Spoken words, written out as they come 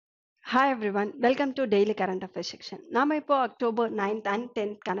Hi everyone, welcome to Daily Current Affairs section. நாம இப்போ October 9th and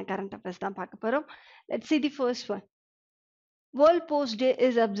 10th கான current affairs தான் பார்க்க போறோம். Let's see the first one. World Post Day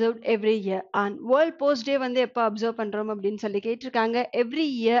is observed every year. And World Post Day வந்து எப்போ observe பண்றோம் அப்படின்னு சொல்லி கேட்டிருக்காங்க. Every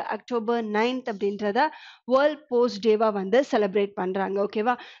year October 9th அப்படின்றத World Post Day-வா வந்து celebrate பண்றாங்க.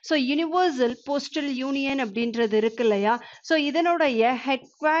 ஓகேவா? ஸோ Universal Postal Union அப்படின்றது இருக்கு இல்லையா? ஸோ இதனுடைய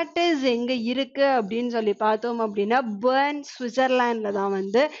headquarters எங்க இருக்கு அப்படின்னு சொல்லி பார்த்தோம் அப்படின்னா பெர்ன் சுவிட்சர்லாண்டில் தான்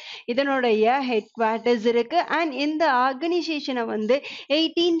வந்து இதனுடைய headquarters இருக்கு. அண்ட் இந்த ஆர்கனைசேஷனை வந்து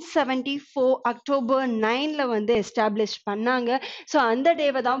 1874 அக்டோபர் 9ல வந்து எஸ்டாப்ளிஷ் பண்ணாங்க. ஸோ அந்த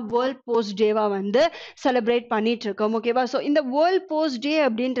டேவை தான் வேர்ல்ட் போஸ்ட் டேவா வந்து செலிப்ரேட் பண்ணிட்டு இருக்கோம். ஓகேவா? ஸோ இந்த வேர்ல்ட் போஸ்ட் டே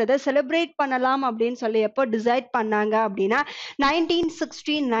அப்படின்றத செலிப்ரேட் பண்ணலாம் அப்படின்னு சொல்லி எப்போ டிசைட் பண்ணாங்க அப்படின்னா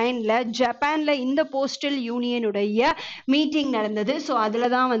 1969ல ஜப்பான்ல இந்த போஸ்டல் யூனியனுடைய மீட்டிங் நடந்தது. ஸோ அதுல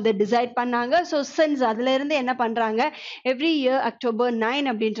தான் வந்து டிசைட் பண்ணாங்க. ஸோ சின்ஸ் அதுல இருந்து என்ன பண்றாங்க, எவ்ரி இயர் அக்டோபர்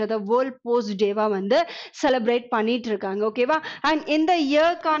 9 அப்படின்றத வேர்ல்ட் போஸ்ட் டேவா வந்து செலிப்ரேட் பண்ணிட்டு இருக்காங்க. ஓகேவா? அண்ட் இந்த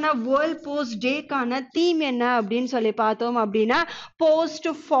இயர்க்கான வேர்ல்ட் போஸ்ட் டேக்கான தீம் என்ன அப்படின்னு சொல்லி பார்த்தோம் அப்படின்னா போஸ்ட்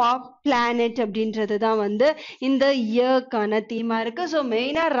ஃபார் பிளானட் அப்படின்றது தான் வந்து இந்த இயர்க்கான தீமா இருக்கு. ஸோ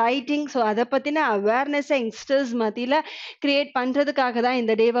மெயினா ரைட்டிங், ஸோ அதை பத்தின அவேர்னஸ் யங்ஸ்டர்ஸ் மத்தியில கிரியேட் பண்றதுக்காக தான்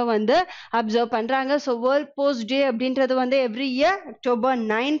இந்த டேவை வந்து அப்சர்வ் பண்றாங்க. ஸோ வேர்ல்ட் போஸ்ட் டே அப்படின்றது வந்து எவ்ரி இயர் அக்டோபர்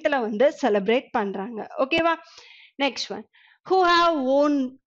 9th வந்து செலிப்ரேட் பண்றாங்க. ஓகேவா? Next one, who have won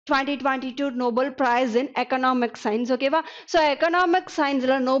 2022 Nobel Prize in Economic Science. ஓகேவா? ஸோ எக்கனாமிக்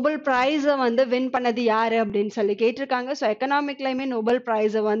சயின்ஸ்ல நோபல் ப்ரைஸை வந்து வின் பண்ணது யாரு அப்படின்னு சொல்லி கேட்டிருக்காங்க. ஸோ எக்கனாமிக்லையுமே நோபல்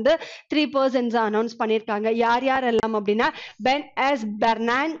ப்ரைஸை வந்து 3 persons அனௌன்ஸ் பண்ணியிருக்காங்க. யார் யார் எல்லாம் அப்படின்னா pen S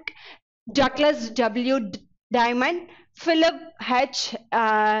பெர்னான்க், Douglas W diamond, Philip H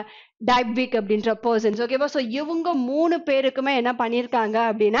டைப்விக் அப்படின்ற பர்சன்ஸ். ஓகேவா? ஸோ இவங்க 3 பேருக்குமே என்ன பண்ணியிருக்காங்க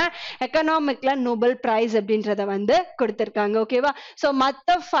அப்படின்னா எக்கனாமிக்ல நோபல் பிரைஸ் அப்படின்றத வந்து கொடுத்திருக்காங்க. ஓகேவா? ஸோ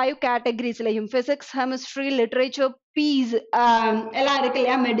மற்ற 5 கேட்டகரிஸ்லையும் பிசிக்ஸ், கெமிஸ்ட்ரி, லிட்ரேச்சர், பீஸ் எல்லாம் இருக்கு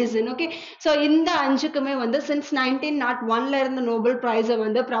இல்லையா, மெடிசன். ஓகே, ஸோ இந்த 5க்குமே வந்து சின்ஸ் 1901ல இருந்து நோபல் பிரைஸை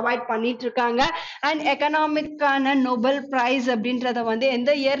வந்து ப்ரொவைட் பண்ணிட்டு இருக்காங்க. அண்ட் எக்கனாமிக்கான நோபல் பிரைஸ் அப்படின்றத வந்து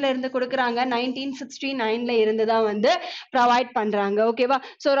எந்த இயர்ல இருந்து கொடுக்குறாங்க, 1969ல இருந்து தான் வந்து ப்ரொவைட் பண்றாங்க. ஓகேவா?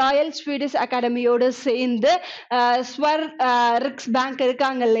 ஸோ ராயல் ஸ்வீடிஷ் அகாடமியோடு சேர்ந்து ஸ்வர் ரிக்ஸ் பேங்க்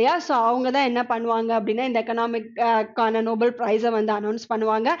இருக்காங்க இல்லையா, ஸோ அவங்க தான் என்ன பண்ணுவாங்க அப்படின்னா இந்த எக்கனாமிக்கான நோபல் பிரைஸை வந்து அனௌன்ஸ்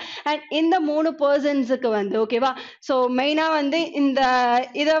பண்ணுவாங்க. அண்ட் இந்த 3 பர்சன்ஸுக்கு வந்து ஓகேவா, ஸோ மெயினாக வந்து இந்த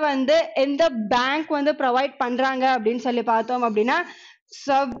இதை வந்து எந்த பேங்க் வந்து ப்ரொவைட் பண்ணுறாங்க அப்படின்னு சொல்லி பார்த்தோம் அப்படின்னா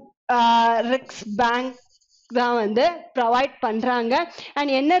சப் ரிக்ஸ் பேங்க் தான் வந்து ப்ரொவைட் பண்றாங்க.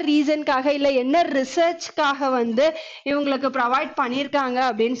 அண்ட் என்ன ரீசனுக்காக இல்லை என்ன ரிசர்ச்காக வந்து இவங்களுக்கு ப்ரொவைட் பண்ணியிருக்காங்க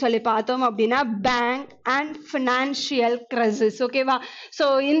அப்படின்னு சொல்லி பார்த்தோம் அப்படின்னா பேங்க் அண்ட் ஃபினான்ஷியல் கிரைசிஸ். ஓகேவா? ஸோ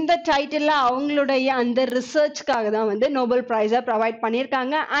இந்த டைட்டில் அவங்களுடைய அந்த ரிசர்ச்காக தான் வந்து நோபல் ப்ரைஸை ப்ரொவைட்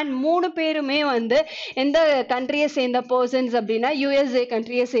பண்ணியிருக்காங்க. அண்ட் 3 பேருமே வந்து எந்த கண்ட்ரியை சேர்ந்த பர்சன்ஸ் அப்படின்னா யூஎஸ்ஏ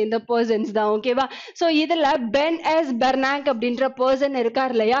கண்ட்ரியை சேர்ந்த பர்சன்ஸ் தான். ஓகேவா? ஸோ இதுல பென் எஸ் பெர்னாங்க் அப்படின்ற பர்சன்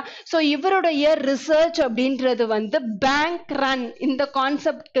இருக்கார் இல்லையா, ஸோ இவருடைய ரிசர்ச் அப்படின்ற வந்து பேங்க் ரன் இந்த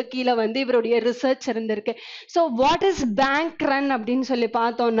கான்செப்ட்க்கு கீழே வந்து இவருடைய ரிசர்ச் இருந்திருக்கு. So what is bank run அப்படின்னு சொல்லி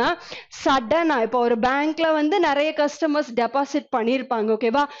பார்த்தோம்னா சடனா இப்போ ஒரு பேங்க்ல வந்து நிறைய கஸ்டமர்ஸ் டெபாசிட் பண்ணியிருப்பாங்க.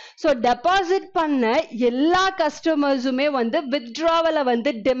 ஓகேவா? ஸோ டெபாசிட் பண்ண எல்லா கஸ்டமர்ஸுமே வந்து வித்ட்ராவலை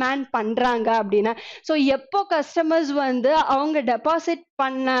வந்து டிமாண்ட் பண்றாங்க அப்படின்னா, ஸோ எப்போ கஸ்டமர்ஸ் வந்து அவங்க டெபாசிட்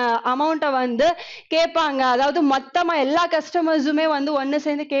பண்ண அமௌண்ட்டை வந்து கேட்பாங்க, அதாவது மொத்தமா எல்லா கஸ்டமர்ஸுமே வந்து ஒன்று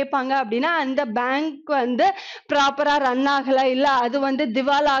சேர்ந்து கேட்பாங்க அப்படின்னா அந்த பேங்க் வந்து ப்ராப்பரா ரன் ஆகல, இல்ல அது வந்து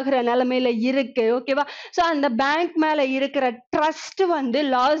திவால் ஆகிற நிலைமையில இருக்கு. ஓகேவா? ஸோ அந்த பேங்க் மேல இருக்கிற ட்ரஸ்ட் வந்து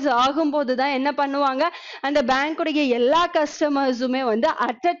லாஸ் ஆகும்போது தான் என்ன பண்ணுவாங்க, அந்த பேங்குடைய எல்லா கஸ்டமர்ஸுமே வந்து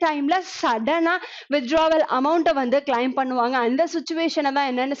அட் அ டைம்ல சடனா வித்ட்ராவல் அமௌண்ட்டை வந்து கிளைம் பண்ணுவாங்க. அந்த சுச்சுவேஷனை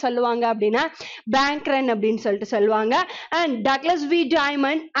தான் என்னன்னு சொல்லுவாங்க அப்படின்னா பேங்க் ரன் அப்படின்னு சொல்லிட்டு சொல்லுவாங்க. And Douglas we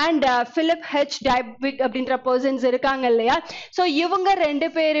diamond and Philip H டைப்விக் அப்படின்ற பர்சன்ஸ் இருக்காங்க இல்லையா, ஸோ இவங்க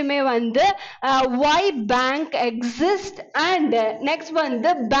 2 பேருமே வந்து why bank exist and next வந்து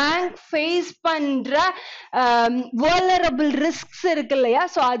பேங்க் ஃபேஸ் பண்ற vulnerable risks இருக்கு இல்லையா,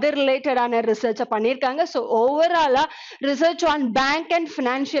 ஸோ அது ரிலேட்டடான ரிசர்ச்சை பண்ணியிருக்காங்க. ஸோ ஓவராலா research on bank and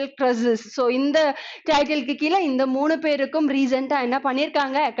financial crisis. So இந்த டைட்டிலுக்கு கீழே இந்த 3 பேருக்கும் ரீசெண்டா என்ன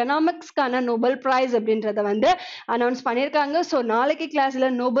பண்ணியிருக்காங்க, எக்கனாமிக்ஸ்க்கான நோபல் பிரைஸ் அப்படின்றத வந்து அனௌன்ஸ் பண்ணியிருக்காங்க. ஸோ நாளைக்கு கிளாஸ்ல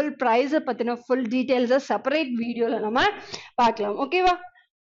நோபல் பிரைஸை பத்தின ஃபுல் டீடைல்ஸை செப்பரேட் வீடியோல நம்ம பார்க்கலாம். ஓகேவா?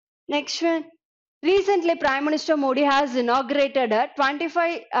 Next one, Recently, Prime Minister Modi has inaugurated a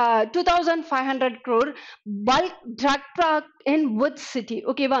 2,500 crore bulk drug park in which city?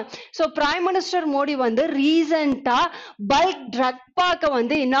 Okay, va. So Prime Minister Modi வந்து recent-ஆ bulk drug park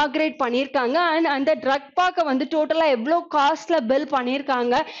வந்து inaugurate பண்ணிருக்காங்க and the drug park வந்து டோட்டலா எவ்வளோ காஸ்ட்ல பில்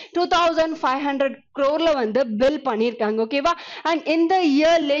பண்ணிருக்காங்க 2,500 crore வந்து bill பண்ணிருக்காங்க ஓகேவா அண்ட் இந்த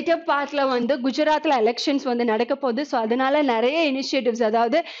இயர் லேட்டர் பார்ட்ல வந்து குஜராத்ல எலெக்ஷன்ஸ் வந்து நடக்க போகுது ஸோ அதனால நிறைய இனிஷியேட்டிவ்ஸ்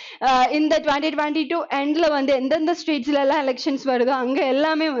அதாவது இந்த 2022 எண்ட்ல வந்து எந்தெந்த ஸ்டேட்ஸ்ல எல்லாம் எலெக்ஷன்ஸ் வருதோ அங்க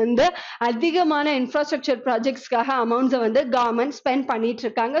எல்லாமே வந்து அதிகமான இன்ஃப்ராஸ்ட்ரக்சர் ப்ராஜெக்ட்ஸ்க்காக அமௌண்ட்ஸை வந்து கவர்மெண்ட் ஸ்பெண்ட் பண்ணிட்டு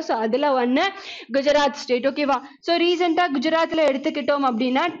இருக்காங்க ஸோ அதுல ஒன்று குஜராத் ஸ்டேட் ஓகேவா ஸோ ரீசெண்டா குஜராத்ல எடுத்துக்கிட்டோம்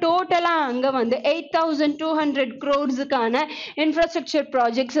அப்படின்னா டோட்டலா அங்க வந்து 8,200 crores-க்கான இன்ஃப்ராஸ்ட்ரக்சர்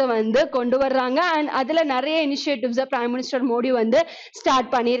ப்ராஜெக்ட்ஸை வந்து கொண்டு வர்றாங்க அண்ட் அதுல நிறைய இனிஷியேட்டிவ்ஸை பிரைம் மினிஸ்டர் மோடி வந்து ஸ்டார்ட்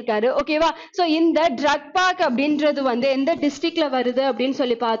பண்ணியிருக்காரு ஓகேவா ஸோ இந்த ட்ரக் பார்க் அப்படின்றது வந்து எந்த டிஸ்ட்ரிக்ட்ல வருது அப்படின்னு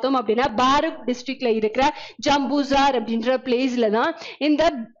சொல்லி பார்த்தோம் அப்படின்னா பாரூக் டிஸ்ட்ரிக்ட்ல இருக்கிற ஜம்பூசார் அப்படின்ற பிளேஸ்ல தான் இந்த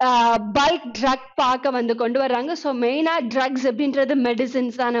பல்க் ட்ரக் பார்க்க வந்து கொண்டு வர்றாங்க ஸோ மெயினா ட்ரக்ஸ் அப்படின்றது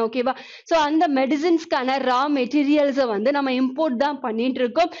மெடிசின்ஸ் தானே ஓகேவா ஸோ அந்த மெடிசின்ஸ்க்கான ரா மெட்டீரியல்ஸை வந்து நம்ம இம்போர்ட் தான் பண்ணிட்டு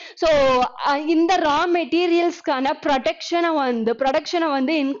இருக்கோம் ஸோ இந்த ரா மெட்டீரியல்ஸ்க்கான ப்ரொடக்ஷனை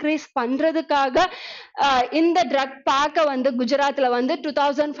வந்து இன்க்ரீஸ் பண்றதுக்காக இந்த ட்ரக் பார்க்க வந்து குஜராத்ல வந்து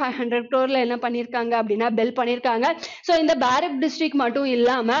 2,500 crore என்ன பண்ணிருக்காங்க அப்படின்னா பில் பண்ணிருக்காங்க ஸோ இந்த பாரக் டிஸ்ட்ரிக்ட் மட்டும்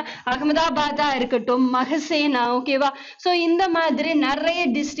இல்லாம அகமதாபாத்தா இருக்கட்டும் மகசேனா ஓகேவா ஸோ இந்த மாதிரி நிறைய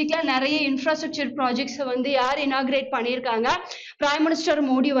டிஸ்ட்ரிக்ட்ல நிறைய இன்ஃப்ராஸ்ட்ரக்சர் ப்ராஜெக்ட்ஸ் வந்து யார் இனாகிரேட் பண்ணியிருக்காங்க பிரைம் மினிஸ்டர்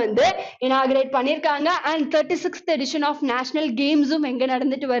மோடி வந்து இனாகிரேட் பண்ணியிருக்காங்க and 36th edition of national கேம்ஸும் எங்க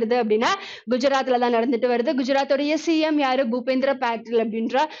நடந்துட்டு வருது அப்படின்னா குஜராத்ல தான் நடந்துட்டு வருது குஜராத்தோடைய சிஎம் யாரு பூபேந்திர பேட்டல்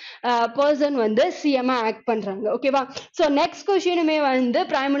அப்படின்ற பர்சன் வந்து சிஎம் ஆக்ட் பண்றாங்க ஓகேவா ஸோ நெக்ஸ்ட் கொஸ்டினுமே வந்து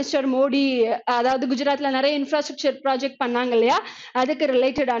பிரைம் மினிஸ்டர் மோடி அதாவது குஜராத்ல நிறைய இன்ஃப்ராஸ்ட்ரக்சர் ப்ராஜெக்ட் பண்ணாங்க இல்லையா அதுக்கு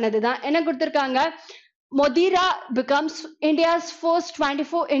ரிலேட்டட் ஆனதுதான் என்ன கொடுத்திருக்காங்க Modira becomes India's first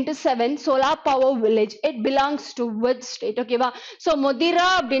 24/7 solar power village. It belongs to which state? Okay, va. So Modira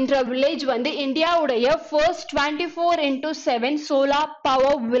அப்படின்ற village வந்து இந்தியாவுடைய first 24/7 solar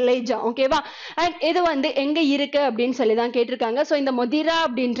power village. Okay, va. And இது வந்து எங்க இருக்கு அப்படின்னு சொல்லி தான் கேட்டிருக்காங்க. So இந்த மொதிரா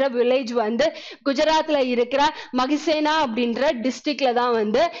அப்படின்ற village வந்து குஜராத்ல இருக்கிற மகிசேனா அப்படின்ற டிஸ்ட்ரிக்ட்ல தான்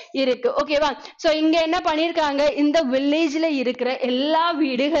வந்து இருக்கு. ஓகேவா? So இங்க என்ன பண்ணிருக்காங்க இந்த வில்லேஜ்ல இருக்கிற எல்லா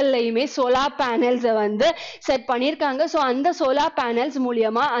வீடுகள்லயுமே சோலார் பேனல்ஸை வந்து செட் பண்ணிருக்காங்க சோ அந்த சோலார் பேனல்ஸ்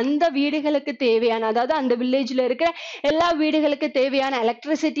மூலியமா அந்த வீடுகளுக்கு தேவையான அதாவது அந்த வில்லேஜ்ல இருக்கிற எல்லா வீடுகளுக்கு தேவையான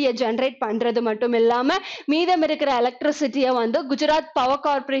எலக்ட்ரிசிட்டியை ஜெனரேட் பண்றது மட்டும் இல்லாம மீதம் இருக்கிற எலக்ட்ரிசிட்டியை வந்து குஜராத் பவர்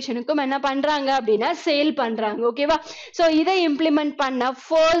கார்பரேஷனுக்கும் என்ன பண்றாங்க அப்படின்னா சேல் பண்றாங்க ஓகேவா சோ இதை இம்ப்ளிமெண்ட் பண்ண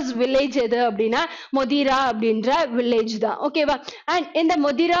ஃபர்ஸ்ட் வில்லேஜ் எது அப்படின்னா மொதிரா அப்படின்ற வில்லேஜ் தான் ஓகேவா அண்ட் இந்த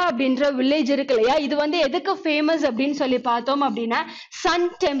மொதிரா அப்படின்ற வில்லேஜ் இருக்கு இல்லையா இது வந்து எதுக்கு ஃபேமஸ் அப்படின்னு சொல்லி பார்த்தோம் அப்படின்னா சன்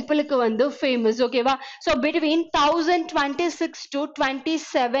டெம்பிளுக்கு வந்து ஃபேமஸ் ஓகேவா So between 1026 to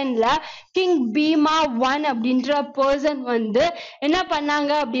 27ல king Bima 1 அப்படின்ற பர்சன் வந்து என்ன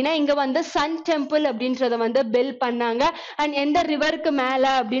பண்ணாங்க அப்படின்னா இங்க வந்து சன் டெம்பிள் அப்படின்றத வந்து பில் பண்ணாங்க அண்ட் எந்த ரிவருக்கு மேல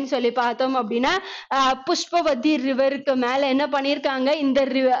அப்படின்னு சொல்லி பார்த்தோம் அப்படின்னா புஷ்பவதி ரிவருக்கு மேல என்ன பண்ணிருக்காங்க இந்த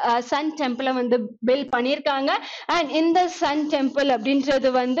சன் டெம்பிளை வந்து பில் பண்ணிருக்காங்க அண்ட் இந்த சன் டெம்பிள்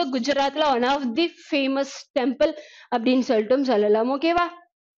அப்படின்றது வந்து குஜராத்ல one of the famous temple அப்படின்னு சொல்லிட்டும் சொல்லலாம் ஓகேவா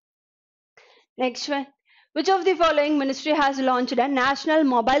Next one. Which of the following ministry has launched a national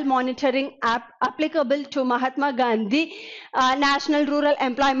mobile monitoring app applicable to Mahatma Gandhi National Rural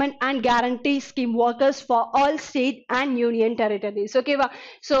Employment and Guarantee Scheme workers for all state and union territories? Okay,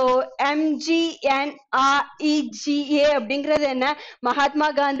 so MGNREGA அப்படிங்கிறது என்ன Mahatma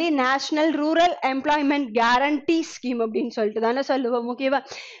Gandhi national rural employment guarantee scheme அப்படின்னு சொல்லிட்டு தானே சொல்லுவோம் ஓகேவா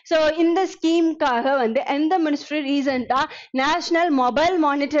so இந்த ஸ்கீம்காக வந்து எந்த மினிஸ்ட்ரி ரீசெண்டா நேஷனல் மொபைல்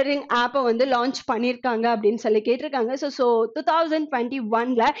மானிட்டரிங் ஆப்பை வந்து லான்ச் பண்ணியிருக்காங்க அப்படின்னு சொல்லி கேட்டிருக்காங்க ஸோ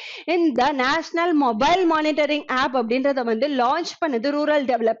 2021ல இந்த நேஷனல் மொபைல் மானிட்டரிங் ஆப் அப்படின்றத வந்து லான்ச் பண்ணது ரூரல்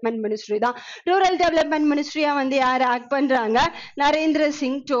டெவலப்மெண்ட் மினிஸ்ட்ரி தான் ரூரல் டெவலப்மெண்ட் மினிஸ்ட்ரியா வந்து யார் ஆக்ட் பண்றாங்க நரேந்திர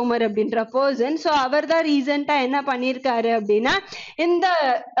சிங் தோமர் அப்படின்ற பர்சன் ஸோ அவர் தான் ரீசெண்டா என்ன பண்ணியிருக்காரு அப்படின்னா இந்த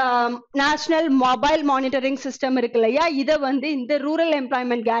நேஷனல் மொபைல் மானிட்டரிங் சிஸ்டம் இருக்கு இல்லையா இதை வந்து இந்த ரூரல்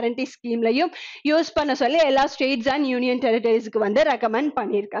எம்ப்ளாய்மெண்ட் கேரண்டி ஸ்கீம்லையும் யூஸ் பண்ண சொல்லி எல்லா ஸ்டேட்ஸ் அண்ட் யூனியன் டெரிட்டரிஸ்க்கு வந்து ரெக்கமெண்ட்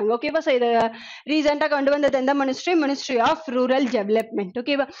பண்ணியிருக்காங்க ஓகேவா ஸோ இதை ரீசெண்டா கொண்டு வந்தது எந்த மினிஸ்ட்ரி ஆஃப் ரூரல் டெவலப்மெண்ட்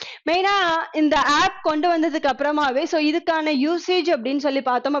ஓகேவா மெயினா இந்த ஆப் கொண்டு வந்ததுக்கு அப்புறமாவே ஸோ இதுக்கான யூசேஜ் அப்படின்னு சொல்லி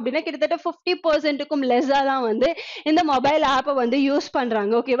பார்த்தோம் அப்படின்னா கிட்டத்தட்ட 50%க்கும் லெஸ்ஸா தான் வந்து இந்த மொபைல் ஆப்பை வந்து யூஸ்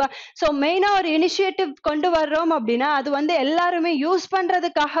பண்றாங்க ஓகேவா ஸோ மெயினா ஒரு இனிஷியேட்டிவ் கொண்டு வர்றோம் அப்படின்னா அது வந்து எல்லாருமே யூஸ்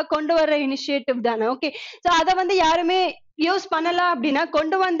பண்றதுக்காக கொண்டு வர்ற இனிஷியேட்டிவ் தானே ஓகே ஸோ அதை வந்து யாருமே யூஸ் பண்ணலாம் அப்படின்னா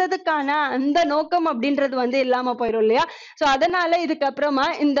கொண்டு வந்ததுக்கான அந்த நோக்கம் அப்படின்றது வந்து இல்லாம போயிடும் இல்லையா சோ அதனால இதுக்கப்புறமா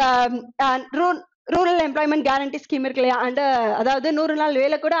இந்த ரூரல் எம்ப்ளாய்மெண்ட் கேரண்டி ஸ்கீம் இருக்கு இல்லையா, அதாவது 100 நாள்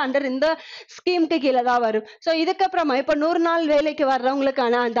வேலை கூட அண்டர் இந்த ஸ்கீமுக்கு கீழே தான் வரும். ஸோ இதுக்கப்புறமா இப்போ 100 நாள் வேலைக்கு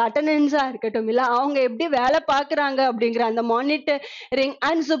வர்றவங்களுக்கான அந்த அட்டண்டன்ஸா இருக்கட்டும், இல்ல அவங்க எப்படி வேலை பார்க்குறாங்க அப்படிங்கிற அந்த மானிட்டரிங்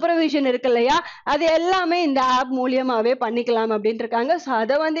அண்ட் சூப்பர்விஷன் இருக்கு இல்லையா, அது எல்லாமே இந்த ஆப் மூலியமாவே பண்ணிக்கலாம் அப்படின்ட்டு இருக்காங்க. ஸோ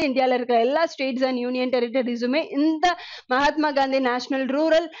அதை வந்து இந்தியாவில் இருக்கிற எல்லா ஸ்டேட்ஸ் அண்ட் யூனியன் டெரிட்டரிஸுமே இந்த Mahatma Gandhi national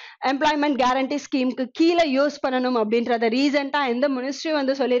rural employment guarantee ஸ்கீமுக்கு கீழே யூஸ் பண்ணணும் அப்படின்றத ரீசெண்டா இந்த மினிஸ்ட்ரி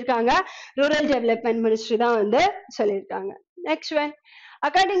வந்து சொல்லியிருக்காங்க. ரூரல் டெவலப்மெண்ட் மினிஸ்ட்ரி தான் வந்து சொல்லியிருக்காங்க. Next one,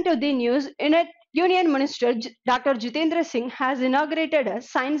 according to the news, Union Minister Dr. Jitendra Singh has inaugurated a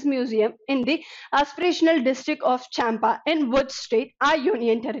science museum in the aspirational district of Champa in Woods State, our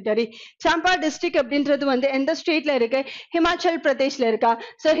Union Territory. Champa district அப்படின்றது வந்து எந்த ஸ்டேட்ல இருக்கு? ஹிமாச்சல் பிரதேஷ்ல இருக்கா.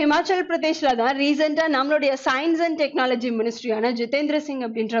 So Himachal பிரதேஷ்ல தான் ரீசெண்டா நம்மளுடைய science and technology மினிஸ்ட்ரியான Jitendra Singh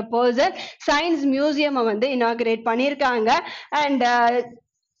அப்படின்ற பர்சன் சயின்ஸ் மியூசியம் வந்து இனாகிரேட் பண்ணியிருக்காங்க. அண்ட்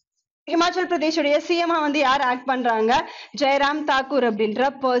ஹிமாச்சல் பிரதேஷோடைய சிஎம் வந்து யார் ஆக்ட் பண்றாங்க? ஜெயராம் தாக்கூர் அப்படின்ற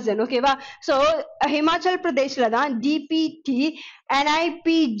பர்சன். ஓகேவா? ஸோ ஹிமாச்சல் பிரதேஷ்ல தான் டிபிடி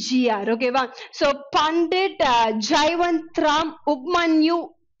NIPGR. ஓகேவா? So Pandit Jayawant Ram உப்மன்யூ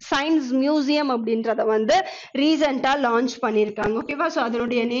science museum அப்படின்றத வந்து ரீசெண்டா லான்ச் பண்ணியிருக்காங்க. ஓகேவா? ஸோ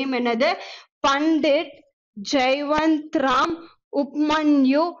அதனுடைய நேம் என்னது? பண்டிட் ஜெயவந்த் ராம்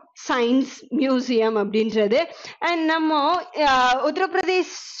உப்மன்யூ சயின்ஸ் மியூசியம் அப்படின்றது. அண்ட் நம்ம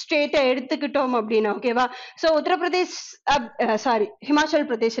உத்தரப்பிரதேஷ் ஸ்டேட்டை எடுத்துக்கிட்டோம் அப்படின்னா, ஓகேவா? ஸோ உத்தரப்பிரதேஷ் ஹிமாச்சல்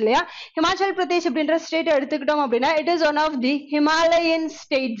பிரதேஷ் இல்லையா, ஹிமாச்சல் பிரதேஷ் அப்படின்ற ஸ்டேட்டை எடுத்துக்கிட்டோம் அப்படின்னா it is one of the Himalayan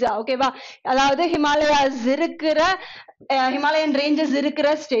states. ஓகேவா? அதாவது ஹிமாலயாஸ் இருக்கிற ஹிமாலயன் ரேஞ்சஸ் இருக்கிற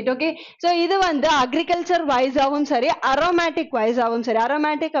ஸ்டேட். ஓகே, ஸோ இது வந்து அக்ரிகல்ச்சர் வைஸாவும் சரி, அரோமேட்டிக் வைஸாவும் சரி.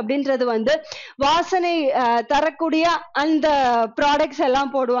 அரோமேட்டிக் அப்படின்றது வந்து வாசனை தரக்கூடிய அந்த ப்ராடக்ட்ஸ்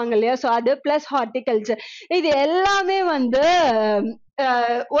எல்லாம் போடுவாங்க இல்லையா, ஸோ அது பிளஸ் ஹார்டிகல்ச்சர், இது எல்லாமே வந்து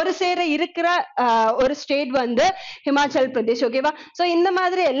ஒரு சேர இருக்கிற ஒரு ஸ்டேட் வந்து ஹிமாச்சல் பிரதேஷ். ஓகேவா? ஸோ இந்த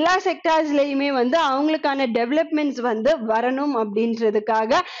மாதிரி எல்லா செக்டார்ஸ்லயுமே வந்து அவங்களுக்கான டெவலப்மெண்ட்ஸ் வந்து வரணும்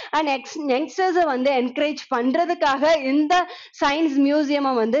அப்படின்றதுக்காக அண்ட் யங்ஸ்டர்ஸை வந்து என்கரேஜ் பண்றதுக்காக இந்த சயின்ஸ்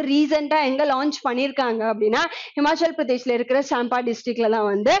மியூசியமை வந்து ரீசெண்டா எங்க லான்ச் பண்ணியிருக்காங்க அப்படின்னா ஹிமாச்சல் பிரதேஷ்ல இருக்கிற சாம்பா டிஸ்ட்ரிக்ட்ல தான்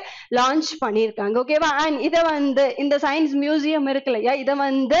வந்து லான்ச் பண்ணியிருக்காங்க. ஓகேவா? அண்ட் இதை வந்து இந்த சயின்ஸ் மியூசியம் இருக்கு இல்லையா, இதை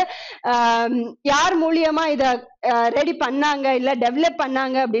வந்து யார் மூலியமா இதை ரெடி பண்ணாங்க இல்ல டெவலப்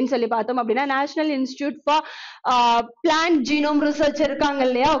பண்ணாங்க அப்படின்னு சொல்லி பார்த்தோம் அப்படின்னா national institute for plant genome research இருக்காங்க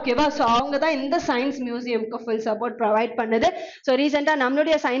இல்லையா. ஓகேவா? ஸோ அவங்க தான் இந்த சயின்ஸ் மியூசியம்க்கு ஃபுல் சப்போர்ட் ப்ரொவைட் பண்ணுது. ஸோ ரீசெண்டா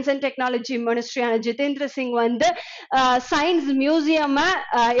நம்மளுடைய science and technology மினிஸ்ட்ரியான Jitendra Singh வந்து சயின்ஸ் மியூசியம்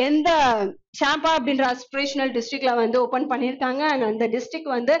எந்த சாம்பா அப்படின்ற அஸ்பிரேஷனல் டிஸ்ட்ரிக்ட்ல வந்து ஓபன் பண்ணியிருக்காங்க. அண்ட் அந்த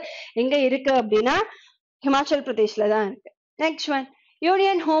டிஸ்ட்ரிக்ட் வந்து எங்க இருக்கு அப்படின்னா ஹிமாச்சல் பிரதேஷ்ல தான் இருக்கு. Next one,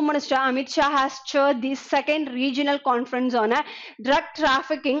 Union Home Minister Amit Shah has chaired the second regional conference on drug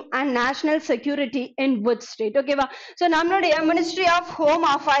trafficking and national security in Woods State. ஓகேவா? ஸோ நம்மளுடைய மினிஸ்ட்ரி ஆஃப் ஹோம்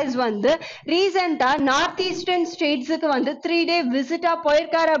அஃபேர்ஸ் வந்து ரீசெண்டா நார்த் ஈஸ்டர்ன் ஸ்டேட்ஸுக்கு வந்து 3 டே விசிட்டா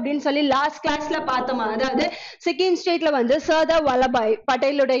போயிருக்காரு அப்படின்னு சொல்லி லாஸ்ட் கிளாஸ்ல பார்த்தோமா. அதாவது சிக்கிம் ஸ்டேட்ல வந்து சர்தார் வல்லபாய்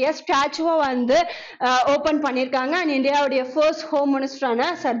பட்டேலுடைய ஸ்டாச்சுவை வந்து ஓபன் பண்ணியிருக்காங்க. அண்ட் இந்தியாவுடைய first home மினிஸ்டரான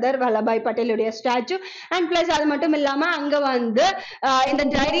Sardar Vallabhbhai பட்டேலுடைய statue. And plus அது மட்டும் இல்லாம அங்க வந்து இந்த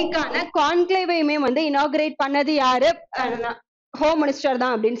டைரிக்கான கான்க்ளேவையுமே வந்து இனாகிரேட் பண்ணது யாரு? ஹோம் மினிஸ்டர்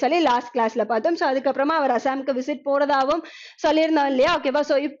தான் அப்படின்னு சொல்லி லாஸ்ட் கிளாஸ்ல பார்த்தோம். ஸோ அதுக்கப்புறமா அவர் அசாமுக்கு விசிட் போறதாவும் சொல்லியிருந்தோம் இல்லையா. ஓகேவா?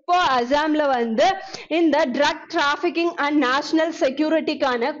 ஸோ இப்போ அசாம்ல வந்து இந்த drug trafficking and national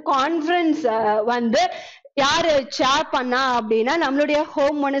செக்யூரிட்டிக்கான conference வந்து யாரு சேர் பண்ணா அப்படின்னா நம்மளுடைய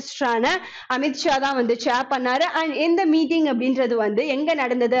ஹோம் மினிஸ்டரான அமித்ஷா தான் வந்து சேர் பண்ணாரு. அண்ட் இந்த மீட்டிங் அப்படின்றது வந்து எங்க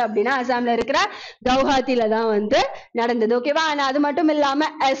நடந்தது அப்படின்னா அசாம்ல இருக்கிற கவுஹாத்தில தான் வந்து நடந்தது. ஓகேவா? ஆனா அது மட்டும் இல்லாம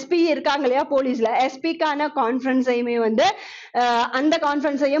எஸ்பி இருக்காங்க இல்லையா போலீஸ்ல, எஸ்பிக்கான கான்ஃபரன்ஸையுமே வந்து அந்த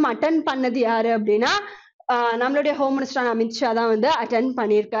கான்ஃபரன்ஸையும் அட்டென்ட் பண்ணது யாரு அப்படின்னா நம்மளுடைய ஹோம் மினிஸ்டர் அமித்ஷா தான் வந்து அட்டென்ட்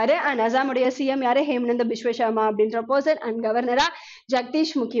பண்ணியிருக்காரு. அண்ட் அசாமுடைய சிஎம் யாரு? ஹேமந்த் பிஸ்வ சர்மா அப்படின்ற பர்சன். அண்ட் கவர்னரா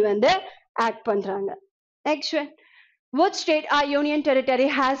ஜெகதீஷ் முகி வந்து ஆக்ட் பண்றாங்க. Next one, Woods State, our union territory,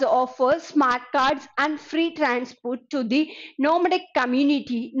 has offered smart cards and free transport to the nomadic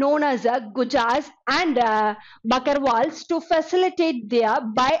community known as Gujars and Bakarwals to facilitate their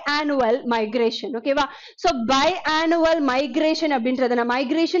biannual migration. Okay va? So biannual migration அப்படின்றது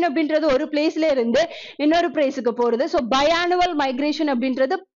migration அப்படின்றது ஒரு பிளேஸ்ல இருந்து இன்னொரு பிளேஸுக்கு போறது. So biannual migration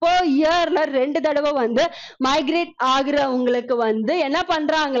அப்படின்றது per yearல 2 தடவை வந்து மைக்ரேட் ஆகுறவங்களுக்கு வந்து என்ன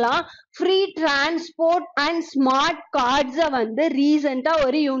பண்றாங்களாம், ஃப்ரீ டிரான்ஸ்போர்ட் அண்ட் ஸ்மார்ட் கார்ட்ஸை வந்து ரீசெண்டா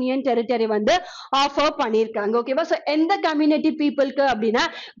ஒரு யூனியன் டெரிட்டரி வந்து ஆஃபர் பண்ணியிருக்காங்க. ஓகேவா? ஸோ எந்த கம்யூனிட்டி பீப்புளுக்கு அப்படின்னா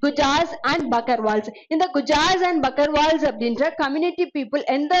குஜாஸ் அண்ட் பக்கர்வால்ஸ். இந்த குஜாஸ் அண்ட் பக்கர்வால்ஸ் அப்படின்ற கம்யூனிட்டி பீப்புள்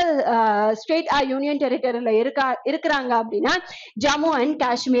எந்த ஸ்டேட் யூனியன் டெரிட்டரியில இருக்கிறாங்க அப்படின்னா ஜம்மு அண்ட்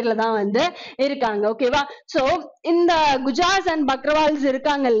காஷ்மீர்ல தான் வந்து இருக்காங்க. ஓகேவா? ஸோ இந்த குஜாஸ் அண்ட் பக்கர்வால்ஸ்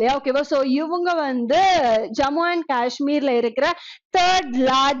இருக்காங்க இல்லையா? ஓகேவா? ஸோ இவங்க வந்து ஜம்மு அண்ட் காஷ்மீர்ல இருக்கிற தேர்ட்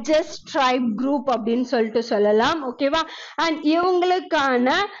லார்ஜஸ்ட் ட்ரைப் குரூப் அப்படின்னு சொல்லிட்டு சொல்லலாம். ஓகேவா? அண்ட் இவங்களுக்கான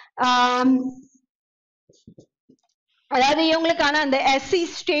அதாவது இவங்களுக்கான அந்த எஸ்சி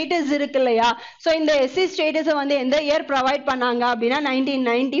ஸ்டேட்டஸ் இருக்கு இல்லையா? ஸோ இந்த எஸ்சி ஸ்டேட்டஸை வந்து எந்த இயர் ப்ரொவைட் பண்ணாங்க அப்படின்னா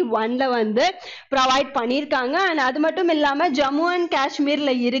 1991 வந்து ப்ரொவைட் பண்ணியிருக்காங்க. அண்ட் அது மட்டும் இல்லாமல் ஜம்மு அண்ட்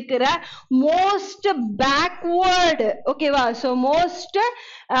காஷ்மீர்ல இருக்கிற மோஸ்ட் பேக்வேர்டு, ஓகேவா? ஸோ மோஸ்ட்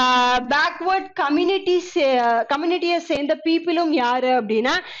பேக்வேர்ட் கம்யூனிட்டியை சேர்ந்த பீப்புளும் யாரு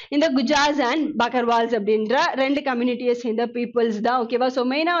அப்படின்னா இந்த குஜாஸ் அண்ட் பக்கர்வால்ஸ் அப்படின்ற ரெண்டு கம்யூனிட்டியை சேர்ந்த பீப்புள்ஸ் தான். ஓகேவா? ஸோ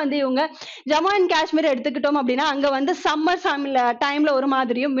மெயினா வந்து இவங்க ஜம்மு அண்ட் காஷ்மீர் எடுத்துக்கிட்டோம் அப்படின்னா அங்க வந்து சம்மர் டைம்ல ஒரு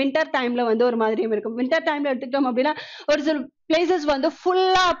மாதிரியும் வின்டர் டைம்ல வந்து ஒரு மாதிரியும் இருக்கும். வின்டர் டைம்ல எடுத்துக்கிட்டோம் அப்படின்னா ஒரு சில பிளேசஸ் வந்து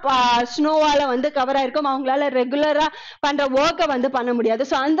ஃபுல்லா ஸ்னோவால வந்து கவர் ஆயிருக்கும். அவங்களால ரெகுலரா பண்ற ஒர்க்கை வந்து பண்ண முடியாது.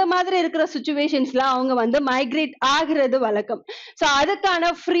 ஸோ அந்த மாதிரி இருக்கிற சுச்சுவேஷன்ஸ்ல அவங்க வந்து மைக்ரேட் ஆகுறது வழக்கம். ஸோ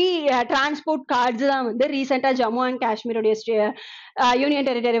அதுக்கான ஃப்ரீ டிரான்ஸ்போர்ட் கார்ட்ஸ் தான் வந்து ரீசெண்டா ஜம்மு அண்ட் காஷ்மீருடைய யூனியன்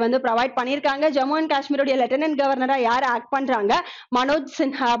டெரிட்டரி வந்து ப்ரொவைட் பண்ணியிருக்காங்க. ஜம்மு அண்ட் காஷ்மீருடைய லெப்டினன்ட் கவர்னரா யார் ஆக்ட் பண்றாங்க? மனோஜ்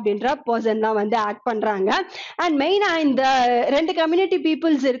சின்ஹா அப்படின்ற பர்சன் தான் வந்து ஆக்ட் பண்றாங்க. அண்ட் மெயினா இந்த ரெண்டு கம்யூனிட்டி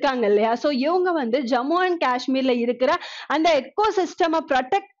பீப்புள்ஸ் இருக்காங்க இல்லையா? ஸோ இவங்க வந்து ஜம்மு அண்ட் காஷ்மீர்ல இருக்கிற அந்த எக்கோ சிஸ்டமை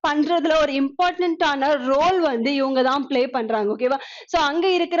ப்ரொடெக்ட் பண்றதுல ஒரு இம்பார்ட்டன்டான ரோல் வந்து இவங்க தான் பிளே பண்றாங்க. ஓகேவா? ஸோ அங்க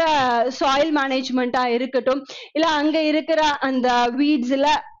இருக்கிற சாயில் மேனேஜ்மெண்டா இருக்கட்டும், இல்ல அங்க இருக்கிற அந்த வீட்ஸ்ல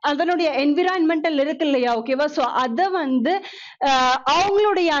அதனுடைய என்விரான்மெண்டல் இருக்கு இல்லையா? ஓகேவா? ஸோ அதை வந்து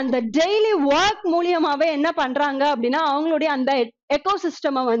அவங்களுடைய அந்த டெய்லி ஒர்க் மூலியமாவே என்ன பண்றாங்க அப்படின்னா அவங்களுடைய அந்த எக்கோ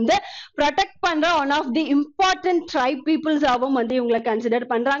சிஸ்டமை வந்து ப்ரொடெக்ட் பண்ற one of the important try பீப்புள்ஸாகவும் வந்து இவங்களை கன்சிடர்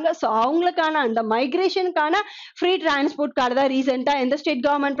பண்றாங்க. ஸோ அவங்களுக்கான அந்த மைக்ரேஷனுக்கான ஃப்ரீ டிரான்ஸ்போர்ட் கார்டு தான் ரீசெண்டா எந்த ஸ்டேட்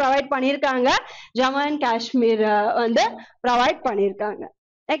கவர்மெண்ட் ப்ரொவைட் பண்ணியிருக்காங்க? ஜம்மு அண்ட் காஷ்மீர் வந்து ப்ரொவைட் பண்ணியிருக்காங்க.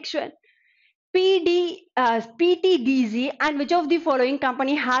 Next one, PTDZ and which of the following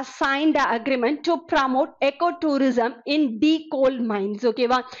company has signed the agreement to promote ecotourism in decoal mines?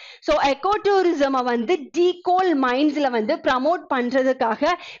 ஓகேவா? ஸோ ecotourism வந்து decoal minesல வந்து ப்ரமோட்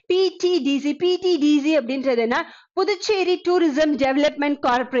பண்றதுக்காக PTDZ அப்படின்றது என்ன? புதுச்சேரி டூரிசம் டெவலப்மெண்ட்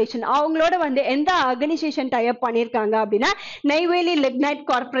கார்பரேஷன் அவங்களோட வந்து எந்த ஆர்கனைசேஷன் டைப் பண்ணியிருக்காங்க அப்படின்னா Neyveli lignite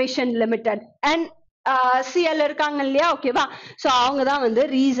corporation limited and CL இருக்காங்க இல்லையா? ஓகேவா? ஸோ அவங்க தான் வந்து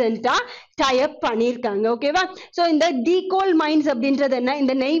ரீசெண்டா டைப் பண்ணியிருக்காங்க. ஓகேவா? ஸோ இந்த டீகோல் மைன்ஸ் அப்படின்றது என்ன?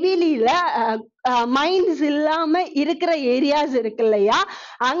 இந்த நெய்வேலியில மைன்ஸ் இல்லாம இருக்கிற ஏரியாஸ் இருக்கு இல்லையா?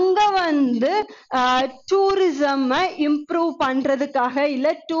 அங்க வந்து டூரிசம் இம்ப்ரூவ் பண்றதுக்காக இல்ல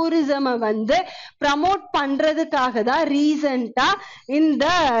டூரிசம் வந்து ப்ரமோட் பண்றதுக்காக தான் ரீசெண்டா இந்த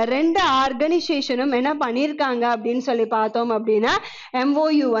ரெண்டு ஆர்கனைசேஷனும் என்ன பண்ணிருக்காங்க அப்படின்னு சொல்லி பார்த்தோம் அப்படின்னா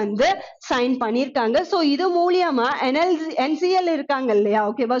MOU வந்து சைன் பண்ணிருக்காங்க. ஸோ இது மூலியமா NCL இருக்காங்க இல்லையா?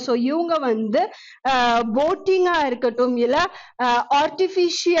 ஓகேவா? ஸோ இவங்க வந்து போட்டிங்கா இருக்கட்டும் இல்ல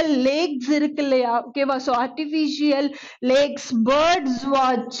ஆர்டிபிஷியல் லேக்ஸ் இருக்கு இல்லையா? ஓகேவா? ஸோ ஆர்டிபிஷியல் லேக்ஸ், பேர்ட்ஸ்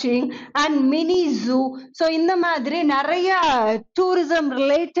வாட்சிங் அண்ட் மினி ஜூ, ஸோ இந்த மாதிரி நிறைய டூரிசம்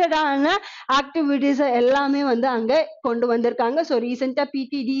ரிலேட்டடான ஆக்டிவிட்டிஸ் எல்லாமே வந்து அங்க கொண்டு வந்திருக்காங்க. ஸோ ரீசெண்டா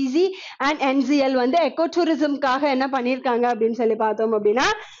PTDZ அண்ட் NCL வந்து எக்கோ டூரிசம்காக என்ன பண்ணிருக்காங்க அப்படின்னு சொல்லி பார்த்தோம் அப்படின்னா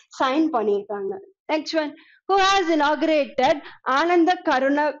சைன் பண்ணிருக்காங்க. Next one, who has inaugurated Ananda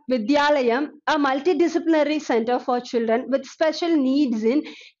Karuna Vidyalayam, a multidisciplinary center for children with special needs in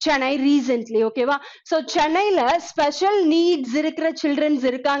Chennai recently? ஓகேவா? ஸோ சென்னையில ஸ்பெஷல் நீட்ஸ் இருக்கிற சில்ட்ரன்ஸ்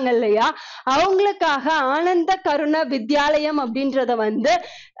இருக்காங்க இல்லையா? அவங்களுக்காக ஆனந்த கருண வித்யாலயம் அப்படின்றத வந்து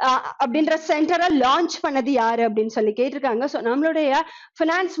அப்படின்ற சென்டரை லான்ச் பண்ணது யாரு அப்படின்னு சொல்லி கேட்டிருக்காங்க. ஸோ நம்மளுடைய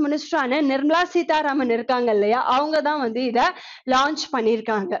ஃபினான்ஸ் மினிஸ்டரான நிர்மலா சீதாராமன் இருக்காங்க இல்லையா? அவங்க தான் வந்து இதை லான்ச்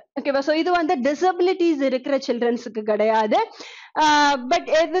பண்ணியிருக்காங்க. ஓகேவா? ஸோ இது வந்து டிசபிலிட்டிஸ் இருக்கிற சில்ட்ரன்ஸுக்கு கிடையாது. பட்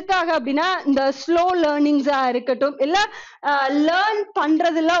எதுக்காக அப்படின்னா இந்த ஸ்லோ லேர்னிங்ஸா இருக்கட்டும் இல்ல லேர்ன்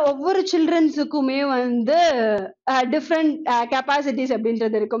பண்றதுல ஒவ்வொரு சில்ட்ரன்ஸுக்குமே வந்து டிஃப்ரெண்ட் கெப்பாசிட்டிஸ்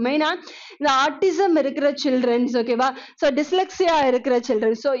அப்படின்றது இருக்கும். மெயினா இந்த ஆட்டிசம் இருக்கிற சில்ட்ரன்ஸ், ஓகேவா? ஸோ டிஸ்லெக்சியா இருக்கிற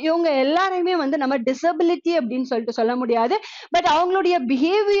சில்ட்ரன்ஸ், ஸோ இவங்க எல்லாரையுமே வந்து நம்ம டிசபிலிட்டி அப்படின்னு சொல்லிட்டு சொல்ல முடியாது. பட் அவங்களுடைய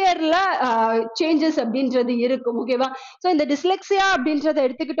பிஹேவியர்ல சேஞ்சஸ் அப்படின்றது இருக்கும். ஓகேவா? ஸோ இந்த டிஸ்லெக்சியா அப்படின்றத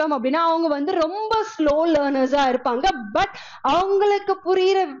எடுத்துக்கிட்டோம் அப்படின்னா அவங்க வந்து ரொம்ப ஸ்லோ லேர்னர்ஸா இருப்பாங்க. பட் அவங்களுக்கு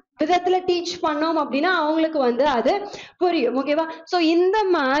புரியுற விதத்துல டீச் பண்ணோம் அப்படின்னா அவங்களுக்கு வந்து அது புரியும். ஓகேவா? சோ இந்த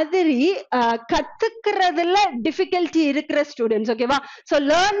மாதிரி கத்துக்கிறதுல டிஃபிகல்ட்டி இருக்கிற ஸ்டூடெண்ட்ஸ், ஓகேவா? சோ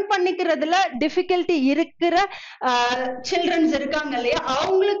லேர்ன் பண்ணிக்கிறதுல டிஃபிகல்ட்டி இருக்கிற சில்ட்ரன்ஸ் இருக்காங்க இல்லையா,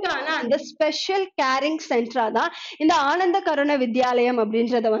 அவங்களுக்கான அந்த ஸ்பெஷல் கேரிங் சென்டரா தான் இந்த ஆனந்த கருண வித்யாலயம்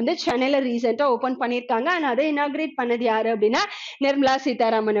அப்படின்றத வந்து சென்னையில ரீசெண்டா ஓபன் பண்ணியிருக்காங்க. அண்ட் அதை இனாகிரேட் பண்ணது யாரு அப்படின்னா நிர்மலா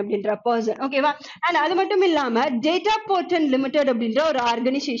சீதாராமன் அப்படின்ற பர்சன். ஓகேவா? அண்ட் அது மட்டும் இல்லாம டேட்டா போர்ட்டல் லிமிடெட் அப்படின்ற ஒரு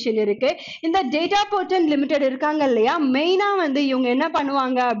ஆர்கனைசேஷன் இருக்கு. இந்த டேட்டா போர்ட்டல் லிமிடெட் இருக்காங்க இல்லையா, மெயினா வந்து இவங்க என்ன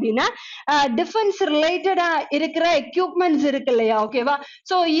பண்ணுவாங்க அப்படின்னா டிஃபென்ஸ் ரிலேட்டடா இருக்கிற எக்யூப்மெண்ட்ஸ் இருக்கு இல்லையா, ஓகேவா?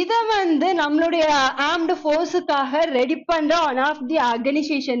 சோ இத வந்து நம்மளுடைய ஆர்ம்டு ஃபோர்ஸுக்காக ரெடி பண்ற ஒன் ஆஃப் தி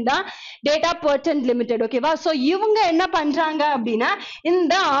ஆர்கனைசேஷன் தான் டேட்டா போர்ட்டல் லிமிடெட். ஓகேவா? சோ இவங்க என்ன பண்றாங்க அப்படின்னா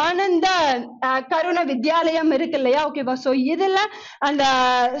இந்த ஆனந்த கருண வித்யாலயம் இருக்கு இல்லையா, ஓகேவா? சோ இதுல அந்த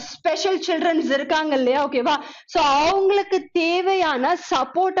ஸ்பெஷல் சில்ட்ரன்ஸ் இருக்காங்க இல்லையா, ஓகேவா? சோ அவங்களுக்கு தேவையான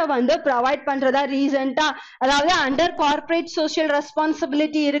சப்போர்ட்டை வந்து ப்ரொவைட் பண்றதா ரீசெண்டா, அதாவது அண்டர் கார்பரேட் சோஷியல்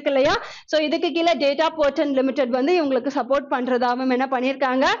ரெஸ்பான்சிபிலிட்டி இருக்கு இல்லையா, சோ இதுக்கு கீழே டேட்டா போர்ட்டல் லிமிடெட் வந்து இவங்களுக்கு சப்போர்ட் பண்றதாவும் என்ன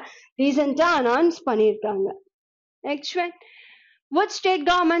பண்ணிருக்காங்க, ரீசெண்டா அனௌன்ஸ் பண்ணிருக்காங்க. Next one. Which state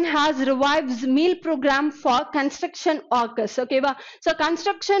government has revived meal program for construction workers? ஓகேவா? சோ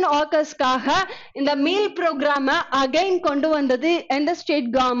கன்ஸ்ட்ரக்ஷன் ஒர்க்கர்ஸ்க்காக இந்த மீல் ப்ரோக்ராம அகைன் கொண்டு வந்தது எந்த ஸ்டேட்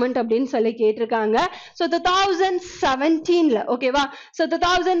கவர்மெண்ட் அப்படின்னு சொல்லி கேட்டிருக்காங்க. ஸோ 2017ல, ஓகேவா? ஸோ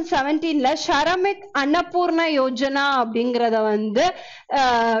 2017ல ஷரமிக் அன்னபூர்ண யோஜனா அப்படிங்கிறத வந்து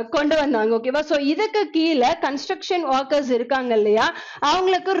கொண்டு வந்தாங்க. ஓகேவா? ஸோ இதுக்கு கீழே கன்ஸ்ட்ரக்ஷன் ஒர்க்கர்ஸ் இருக்காங்க இல்லையா,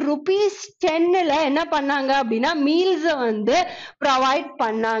 அவங்களுக்கு ₹10ல என்ன பண்ணாங்க அப்படின்னா மீல்ஸை வந்து ப்ரொவைட்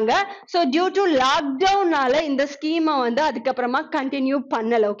பண்ணாங்க. ஸோ டியூ டு லாக்டவுனால இந்த ஸ்கீமை வந்து அதுக்கப்புறமா கண்டினியூ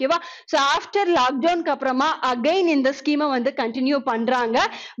பண்ணல. ஓகேவா? ஸோ ஆஃப்டர் லாக்டவுனுக்கு அப்புறமா அகைன் இந்த ஸ்கீமை வந்து கண்டினியூ பண்றாங்க.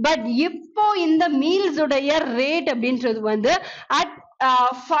 பட் இப்போ இந்த மீல்ஸ் உடைய ரேட் அப்படின்றது வந்து அட்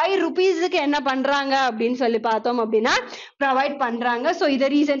 ₹5 என்ன பண்றாங்க அப்படின்னு சொல்லி பார்த்தோம் அப்படின்னா ப்ரொவைட் பண்றாங்க. ஸோ இதை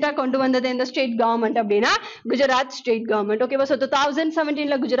ரீசெண்டா கொண்டு வந்தது இந்த ஸ்டேட் கவர்மெண்ட் அப்படின்னா குஜராத் ஸ்டேட் கவர்மெண்ட். ஓகேவா? ஸோ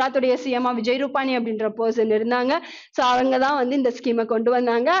 2017ல குஜராத்துடைய சிஎம்ஆ விஜய் ரூபானி அப்படின்ற பர்சன் இருந்தாங்க. ஸோ அவங்க தான் வந்து இந்த ஸ்கீமை கொண்டு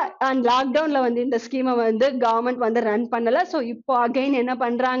வந்தாங்க. அண்ட் லாக்டவுன்ல வந்து இந்த ஸ்கீமை வந்து கவர்மெண்ட் வந்து ரன் பண்ணல. ஸோ இப்போ அகைன் என்ன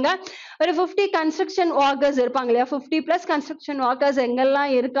பண்றாங்க, ஒரு 50 கன்ஸ்ட்ரக்ஷன் ஒர்க்கர்ஸ் இருப்பாங்க இல்லையா, 50+ கன்ஸ்ட்ரக்ஷன் ஒர்க்கர்ஸ்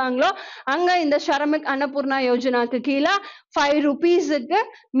எங்கெல்லாம் இருக்காங்களோ அங்க இந்த ஷரமிக் அன்னபூர்ணா யோஜனாக்கு கீழே ₹5க்கு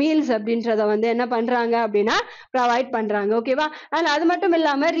மீல்ஸ் அப்படின்றத வந்து என்ன பண்றாங்க அப்படின்னா ப்ரொவைட் பண்றாங்க. ஓகேவா? அண்ட் அது மட்டும்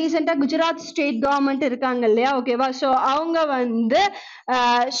இல்லாம ரீசெண்டா குஜராத் ஸ்டேட் கவர்மெண்ட் இருக்காங்க இல்லையா, ஓகேவா? ஸோ அவங்க வந்து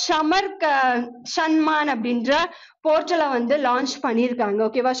ஷமர்க் சன்மான் அப்படின்ற போர்ட்டலை வந்து லான்ச் பண்ணியிருக்காங்க.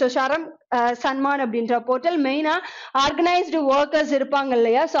 ஓகேவா? ஸோ சன்மான் அப்படின்ற போர்ட்டல் மெயினா ஆர்கனைஸ்டு ஒர்க்கர்ஸ் இருப்பாங்க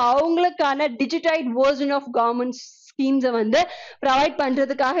இல்லையா, ஸோ அவங்களுக்கான டிஜிட்டைட் வெர்ஷன் ஆஃப் கவர்மெண்ட் ஸ்கீம்ஸை வந்து ப்ரொவைட்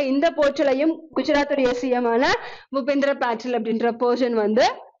பண்றதுக்காக இந்த போர்ட்டலையும் குஜராத்துடைய சிஎமான பூபேந்திர பாட்டில் அப்படின்ற பர்சன் வந்து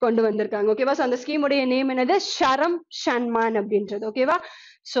கொண்டு வந்திருக்காங்க. ஓகேவா? ஸோ அந்த ஸ்கீமுடைய நேம் என்னது, ஷரம் ஷன்மான் அப்படின்றது. ஓகேவா?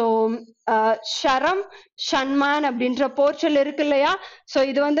 ஸோ ஷரம் ஷன்மான் அப்படின்ற போர்ட்டல் இருக்கு இல்லையா, ஸோ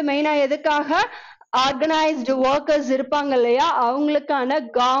இது வந்து மெயினா எதுக்காக, ஆர்கனைஸ்டு ஒர்க்கர்ஸ் இருப்பாங்க இல்லையா, அவங்களுக்கான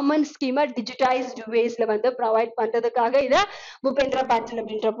கவர்மெண்ட் ஸ்கீமை டிஜிட்டைஸ்டு வேஸ்ல வந்து ப்ரொவைட் பண்றதுக்காக இதை பூபேந்திர பாட்டில்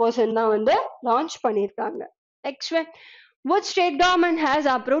அப்படின்ற பர்சன் தான் வந்து லான்ச் பண்ணியிருக்காங்க. Next one. Which state government has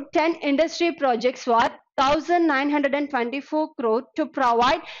approved 10 industry projects worth 1,924 crore to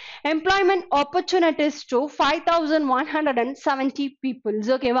provide employment opportunities to 5,170 people?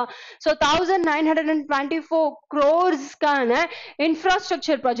 ஓகேவா? ஸோ 1,924 crores-க்கான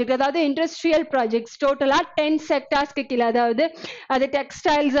இன்ஃப்ராஸ்ட்ரக்சர் ப்ராஜெக்ட், அதாவது இண்டஸ்ட்ரியல் ப்ராஜெக்ட்ஸ் டோட்டலா 10 செக்டார்ஸ்க்கு கீழே, அதாவது அது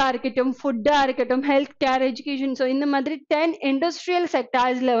டெக்ஸ்டைல்ஸா இருக்கட்டும், ஃபுட்டா இருக்கட்டும், ஹெல்த் கேர், எஜுகேஷன், ஸோ இந்த மாதிரி 10 இண்டஸ்ட்ரியல்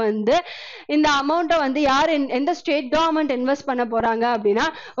செக்டார்ஸ்ல வந்து இந்த அமௌண்ட்டை வந்து யார் எந்த ஸ்டேட் கவர்மெண்ட் இன்வெஸ்ட் பண்ண போறாங்க அப்படின்னா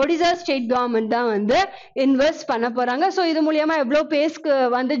ஒடிசா ஸ்டேட் கவர்மெண்ட் தான் வந்து இன்வெஸ்ட் பண்ண போறாங்க. ஸோ இது மூலியமா எவ்வளவு பேஸ்க்கு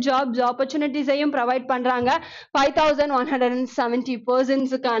வந்து ஜாப்ஸ் ஆப்பர்ச்சுனிட்டிஸையும் ப்ரொவைட் பண்றாங்க, 5,170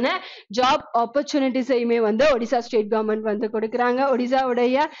 பர்சன்ஸுக்கான ஜாப் ஆப்பர்ச்சுனிட்டிஸையுமே வந்து ஒடிசா ஸ்டேட் கவர்மெண்ட் வந்து கொடுக்குறாங்க.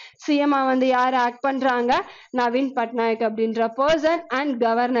 ஒடிசாவுடைய சிஎம்ஆ வந்து யார் ஆக்ட் பண்றாங்க, நவீன் பட்நாயக் அப்படின்ற பர்சன், அண்ட்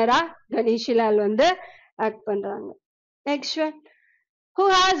கவர்னரா கணேஷிலால் வந்து ஆக்ட் பண்றாங்க. Next one. Who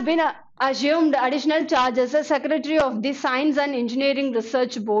has been assumed additional charges as Secretary of the Science and Engineering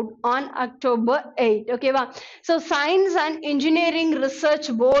Research Board on October 8. ஓகேவா? So science and engineering research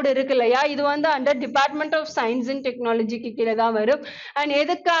board இருக்கு இல்லையா, இது வந்து under department of science and டெக்னாலஜிக்கு கீழே தான் வரும். And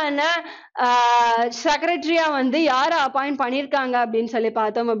எதுக்கான செக்ரட்டரியா வந்து யாரை அப்பாயிண்ட் பண்ணியிருக்காங்க அப்படின்னு சொல்லி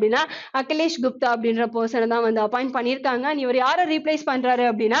பார்த்தோம் அப்படின்னா அகிலேஷ் குப்தா அப்படின்ற பர்சனை தான் வந்து அப்பாயிண்ட் பண்ணியிருக்காங்க. இவர் யாரை ரீப்ளேஸ் பண்றாரு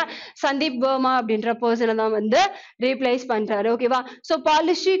அப்படின்னா சந்தீப் வர்மா அப்படின்ற பர்சனை தான் வந்து ரீப்ளேஸ் பண்றாரு. ஓகேவா? So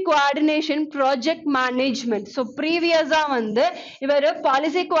policy coordinate coordination project management. So previous வந்து இவர்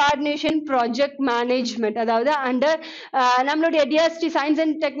policy coordination project management அதாவது under நம்மளுடைய DST science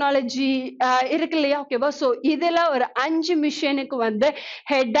and technology இருக்கு இல்லையா ஓகேவா ஸோ இதுல ஒரு 5 மிஷனுக்கு வந்து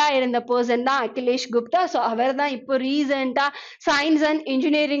ஹெட்டா இருந்த பர்சன் தான் அகிலேஷ் குப்தா ஸோ அவர் தான் இப்போ ரீசெண்டா சயின்ஸ் அண்ட்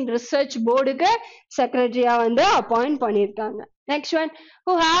இன்ஜினியரிங் ரிசர்ச் போர்டுக்கு செக்ரட்டரியா வந்து அப்பாயிண்ட் பண்ணியிருக்காங்க. Next one,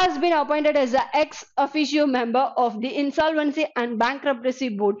 who has been appointed as the ex officio member of the Insolvency and Bankruptcy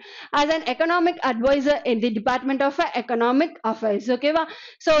Board as an economic advisor in the Department of Economic Affairs. Okay va?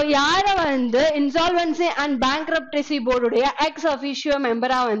 So யார வந்து Insolvency and Bankruptcy Board உடைய ex officio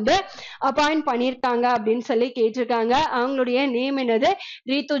member வந்து appoint பண்ணியிருக்காங்க அப்படின்னு சொல்லி கேட்டிருக்காங்க. அவங்களுடைய name என்னது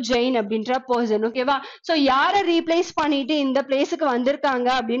ரீத்து ஜெயின் அப்படின்ற பர்சன். ஓகேவா ஸோ யாரை ரீப்ளேஸ் பண்ணிட்டு இந்த பிளேஸுக்கு வந்திருக்காங்க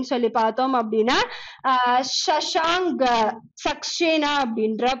அப்படின்னு சொல்லி பார்த்தோம் அப்படின்னா சஷாங்க் சக்சேனா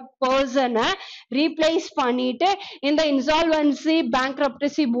அப்படின்ற பர்சனை ரீப்ளேஸ் பண்ணிட்டு இந்த இன்சால்வன்சி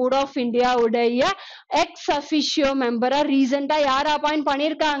பேங்க்ரப்டசி போர்ட் ஆஃப் இந்தியா உடைய எக்ஸ் அபிஷியோ மெம்பரா ரீசெண்டா யார் அப்பாயிண்ட்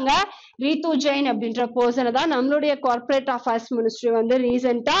பண்ணிருக்காங்க ரீத்து ஜெயின் அப்படின்ற பர்சனை தான் நம்மளுடைய கார்பரேட் அஃபேர்ஸ் மினிஸ்ட்ரி வந்து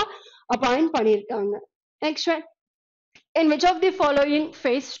ரீசெண்டா அப்பாயிண்ட் பண்ணிருக்காங்க. Next one, in which of the following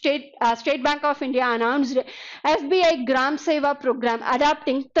phase State Bank of India announced SBI Gram Seva program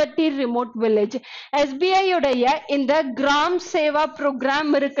adapting 30 remote village. SBI உடைய இந்த Gram Seva program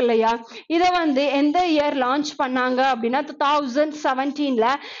இருக்கு இல்லையா இதை வந்து எந்த இயர் லான்ச் பண்ணாங்க அப்படின்னா 2017ல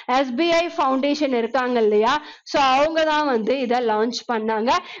SBI ஃபவுண்டேஷன் இருக்காங்க இல்லையா ஸோ அவங்க தான் வந்து இதை லான்ச் பண்ணாங்க.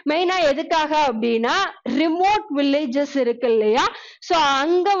 மெயினா எதுக்காக அப்படின்னா ரிமோட் வில்லேஜஸ் இருக்கு இல்லையா ஸோ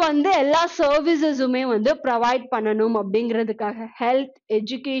அங்க வந்து எல்லா சர்வீசஸுமே வந்து ப்ரொவைட் பண்ணணும் அப்படிங்கிறதுக்காக ஹெல்த்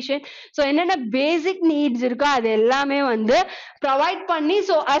எஜுகேஷன் ஸோ என்னென்ன பேசிக் நீட்ஸ் இருக்கோ அது எல்லாமே வந்து ப்ரொவைட் பண்ணி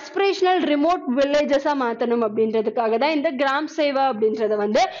ஸோ அஸ்பிரேஷனல் ரிமோட் வில்லேஜஸா மாற்றணும் அப்படின்றதுக்காக தான் இந்த கிராம் சேவா அப்படின்றத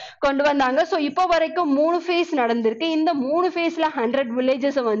வந்து கொண்டு வந்தாங்க. ஸோ இப்போ வரைக்கும் 3 ஃபேஸ் நடந்திருக்கு. இந்த 3 ஃபேஸ்ல 100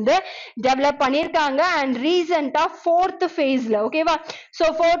 வில்லேஜஸ் வந்து டெவலப் பண்ணியிருக்காங்க அண்ட் ரீசெண்டா 4th ஃபேஸ்ல ஓகேவா ஸோ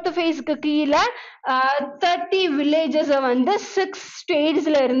 4th ஃபேஸ்க்கு கீழே 30 வில்லேஜஸ் வந்து 6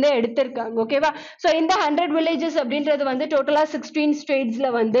 ஸ்டேட்ஸ்ல இருந்து எடுத்திருக்காங்க. ஓகேவா ஸோ இந்த 100 வில்லேஜஸ் அப்படின்றது வந்து டோட்டலா 16 ஸ்டேட்ஸ்ல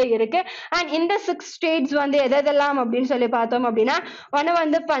வந்து இருக்கு அண்ட் இந்த 6 ஸ்டேட்ஸ் வந்து எதெல்லாம் அப்படின்னு சொல்லி பார்த்தோம் அப்படின்னா ஒன்னு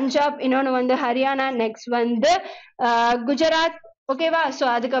வந்து பஞ்சாப், இன்னொன்னு வந்து ஹரியானா, நெக்ஸ்ட் வந்து குஜராத் ஓகேவா ஸோ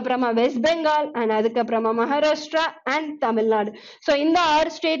அதுக்கப்புறமா வெஸ்ட் பெங்கால் அண்ட் அதுக்கப்புறமா மகாராஷ்டிரா அண்ட் தமிழ்நாடு. ஸோ இந்த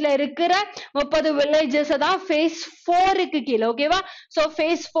 6 ஸ்டேட்ல இருக்கிற 30 வில்லேஜஸ் தான் ஃபேஸ் 4க்கு கீழே ஓகேவா ஸோ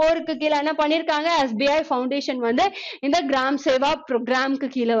ஃபேஸ் 4க்கு கீழே என்ன பண்ணிருக்காங்க SBI ஃபவுண்டேஷன் வந்து இந்த கிராம் சேவா ப்ரோக்ராம்க்கு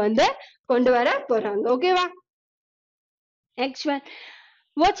கீழே வந்து கொண்டு வர போறாங்க. ஓகேவா next one,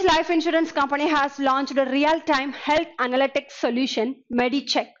 which life insurance company has launched a real-time health analytics solution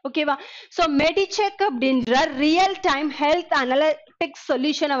MediCheck? ஓகேவா ஸோ MediCheck அப்படின்ற real-time health analytics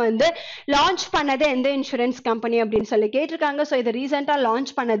சொல்யூஷனை வந்து லான்ச் பண்ணது எந்த இன்சூரன்ஸ் கம்பெனி அப்படின்னு சொல்லி கேட்டிருக்காங்க. ஸோ இதை ரீசெண்டா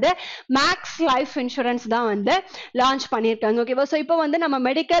லான்ச் பண்ணது மேக்ஸ் லைஃப் இன்சூரன்ஸ் தான் வந்து லான்ச் பண்ணியிருக்காங்க. ஓகேவா ஸோ இப்போ வந்து நம்ம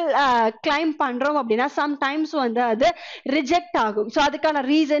மெடிக்கல் கிளைம் பண்றோம் அப்படின்னா சம்டைம்ஸ் வந்து அது ரிஜெக்ட் ஆகும். ஸோ அதுக்கான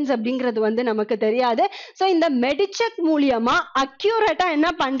ரீசன்ஸ் அப்படிங்கிறது வந்து நமக்கு தெரியாது. ஸோ இந்த மெடிசெக் மூலியமா அக்யூரேட்டா என்ன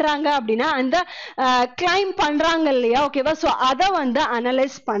பண்றாங்க அப்படின்னா அந்த கிளைம் பண்றாங்க இல்லையா ஓகேவா ஸோ அதை வந்து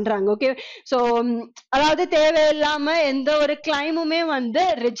அனலைஸ் பண்றாங்க. ஓகே ஸோ அதாவது தேவையில்லாம எந்த ஒரு கிளைமுமே வந்து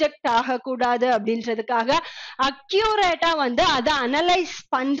ரிஜெக்ட் ஆகக்கூடாது அப்படின்றதுக்காக அக்யூரேட்டா வந்து அதை அனலைஸ்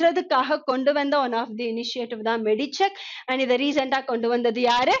பண்றதுக்காக கொண்டு வந்த ஒன் ஆஃப் தி இனிஷியேட்டிவ் தான் மெடிசெக் அண்ட் இதை ரீசெண்டா கொண்டு வந்தது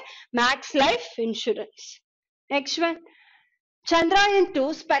யாரு maths life insurance. Next one, Chandrayaan-2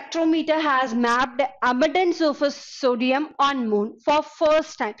 spectrometer has mapped abundance of sodium on moon for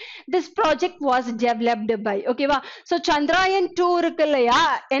first time. This project was developed by ஓகேவா ஸோ Chandrayaan-2 இருக்கு இல்லையா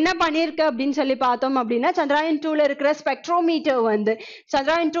என்ன பண்ணிருக்கு அப்படின்னு சொல்லி பார்த்தோம் அப்படின்னா Chandrayaan-2ல இருக்கிற ஸ்பெக்ட்ரோமீட்டர் வந்து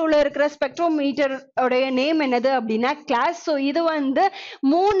Chandrayaan-2ல இருக்கிற ஸ்பெக்ட்ரோமீட்டர் உடைய நேம் என்னது அப்படின்னா கிளாஸ். ஸோ இது வந்து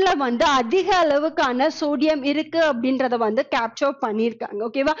மூன்ல வந்து அதிக அளவுக்கான சோடியம் இருக்கு அப்படின்றத வந்து கேப்சர் பண்ணியிருக்காங்க.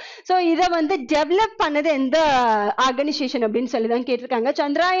 ஓகேவா ஸோ இதை வந்து டெவலப் பண்ணது எந்த ஆர்கனைசேஷன் அப்படின்னு சொல்லிதான் கேட்டிருக்காங்க.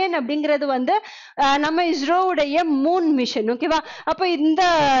 சந்திராயன் அப்படிங்கிறது வந்து நம்ம இஸ்ரோவுடைய மூன் மிஷன். ஓகேவா அப்ப இந்த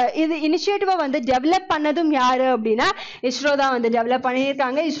இது இனிஷியேட்டிவா வந்து டெவலப் பண்ணதும் யாரு அப்படின்னா இஸ்ரோ தான் வந்து டெவலப்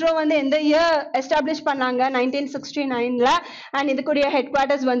பண்ணியிருக்காங்க. இஸ்ரோ வந்து எந்த இயர் எஸ்டாப்ளிஷ் பண்ணாங்க 1969ல அண்ட் இதுக்குரிய ஹெட்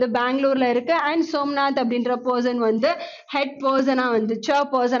குவார்டர்ஸ் வந்து பெங்களூர்ல இருக்கு அண்ட் சோம்நாத் அப்படின்ற பர்சன் வந்து ஹெட் பர்சனா வந்து சேர்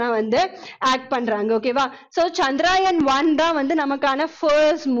பர்சனா வந்து ஆக்ட் பண்றாங்க. ஓகேவா ஸோ சந்திராயன் 1 தான் வந்து நமக்கான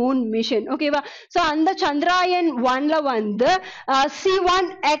ஃபர்ஸ்ட் மூன் மிஷன். ஓகேவா ஸோ அந்த சந்திராயன் 1ல வந்து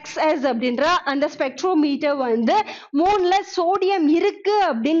C1XS அப்படின்ற அந்த ஸ்பெக்ட்ரோமீட்டர் வந்து மூணுல சோடியம் இருக்கு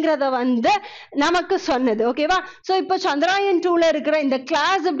அப்படிங்கறத வந்து நமக்கு சொன்னது. ஓகேவா? சோ இப்போ சந்திராயன் 2ல இருக்கிற இந்த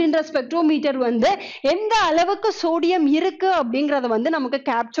கிளாஸ் அப்படின்ற ஸ்பெக்ட்ரோமீட்டர் வந்து எந்த அளவுக்கு சோடியம் இருக்கு அப்படிங்கறத வந்து நமக்கு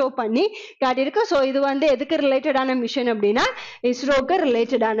கேப்சர் பண்ணி காட்டியிருக்கு. சோ இது வந்து எதுக்கு ரிலேட்டடான மிஷன் அப்படின்னா இஸ்ரோக்கு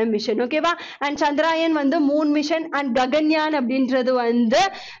ரிலேட்டடான மிஷன். ஓகேவா? அண்ட் சந்திராயன் வந்து மூன் மிஷன் அண்ட் ககன்யான் அப்படின்றது வந்து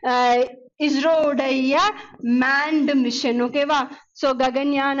இஸ்ரோடைய மேன்டு மிஷன். ஓகேவா? சோ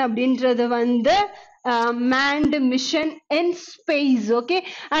ககன்யான் அப்படின்றது வந்து manned mission in space. Okay,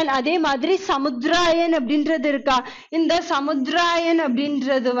 and அதே மாதிரி சமுத்ராயன் அப்படின்றது இருக்கா, இந்த சமுத்ராயன்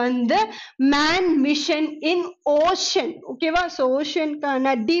அப்படின்றது வந்து மேன் மிஷன் இன் ஓஷன். ஓகேவா? ஸோ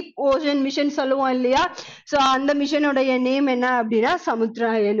ஓஷனுக்கான டீப் ஓஷன் மிஷன் சொல்லுவோம் இல்லையா, ஸோ அந்த மிஷனுடைய நேம் என்ன அப்படின்னா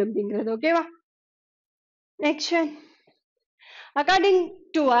சமுத்ராயன் அப்படிங்கிறது. ஓகேவா? Next one. According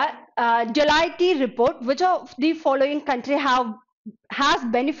to a Deloitte report, which of the following country has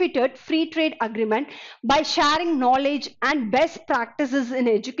benefited free trade agreement by sharing knowledge and best practices in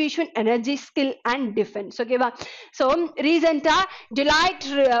education, energy, skill and defense? Okay va? So recent Deloitte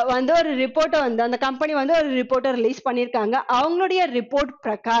வந்து ஒரு report வந்து அந்த company வந்து ஒரு ரிப்போர்ட்டை release பண்ணிருக்காங்க. அவங்களுடைய report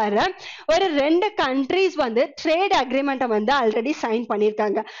பிரகாரம் ஒரு 2 கண்ட்ரீஸ் வந்து ட்ரேட் அக்ரிமெண்ட்டை வந்து ஆல்ரெடி சைன்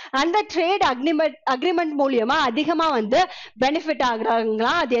பண்ணிருக்காங்க. அந்த ட்ரேட் அக்ரிமெண்ட் மூலியமா அதிகமா வந்து பெனிஃபிட்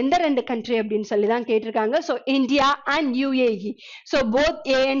ஆகுறாங்களா, அது எந்த 2 கண்ட்ரி அப்படின்னு சொல்லி தான் கேட்டிருக்காங்க. So India and UAE. So both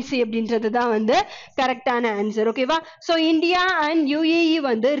ANC அப்படின்றது தான் வந்து கரெக்டான ஆன்சர். ஓகேவா? ஸோ இந்தியா அண்ட் யுஏஇ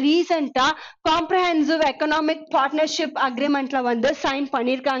வந்து ரீசெண்டா காம்ப்ரஹென்சிவ் எக்கனாமிக் பார்ட்னர்ஷிப் அக்ரிமெண்ட்ல வந்து சைன்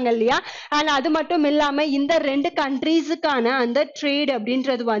பண்ணிருக்காங்க இல்லையா, அண்ட் அது மட்டும் இல்லாம இந்த 2 கண்ட்ரீஸுக்கான அந்த ட்ரேட்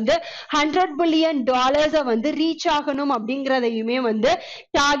அப்படின்றது வந்து $100 பில்லியன் வந்து ரீச் ஆகணும் அப்படிங்கறதையுமே வந்து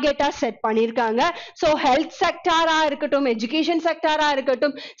டார்கெட்டா செட் பண்ணிருக்காங்க. ஸோ ஹெல்த் செக்டாரா இருக்கட்டும், எஜுகேஷன் செக்டாரா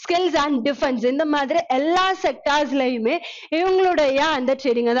இருக்கட்டும், ஸ்கில்ஸ் அண்ட் டிஃபென்ஸ், இந்த மாதிரி எல்லா செக்டார்ஸ்லயுமே இவங்களுடைய அந்த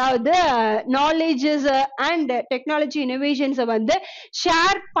ட்ரேடிங், அதாவது நாலேஜஸ் அண்ட் டெக்னாலஜி இனோவேஷன்ஸை வந்து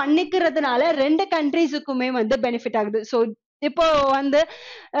ஷேர் பண்ணிக்கிறதுனால 2 கண்ட்ரீஸுக்குமே வந்து பெனிஃபிட் ஆகுது. ஸோ இப்போ வந்து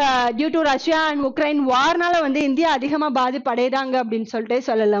due to Russia and Ukraine வார்னால வந்து இந்தியா அதிகமா பாதிப்படைதாங்க அப்படின்னு சொல்லிட்டு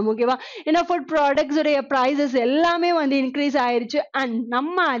சொல்லலாம். ஓகேவா? ஏன்னா ஃபுட் ப்ராடக்ட்ஸ் உடைய ப்ரைசஸ் எல்லாமே வந்து இன்க்ரீஸ் ஆயிருச்சு. அண்ட்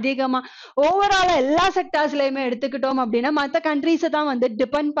நம்ம அதிகமா ஓவராலா எல்லா செக்டார்ஸ்லயுமே எடுத்துக்கிட்டோம் அப்படின்னா மற்ற கண்ட்ரீஸை தான் வந்து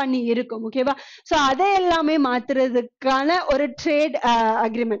டிபெண்ட் பண்ணி இருக்கும். ஓகேவா? ஸோ அதை எல்லாமே மாத்துறதுக்கான ஒரு ட்ரேட்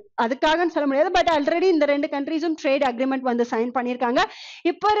அக்ரிமெண்ட், அதுக்காக சொல்ல முடியாது, பட் ஆல்ரெடி இந்த 2 கண்ட்ரீஸும் ட்ரேட் அக்ரிமெண்ட் வந்து சைன் பண்ணியிருக்காங்க.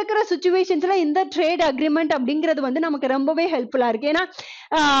 இப்போ இருக்கிற சுச்சுவேஷன்ஸ்ல இந்த ட்ரேட் அக்ரிமெண்ட் அப்படிங்கிறது வந்து நமக்கு ரொம்பவே ஹெல்ப்ஃபுல்லா இருக்கு. ஏன்னா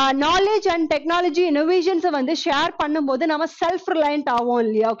நாலேஜ் அண்ட் டெக்னாலஜி இனோவேஷன்ஸை வந்து ஷேர் பண்ணும்போது நம்ம செல்ஃப் ரிலையன்ட் ஆகும்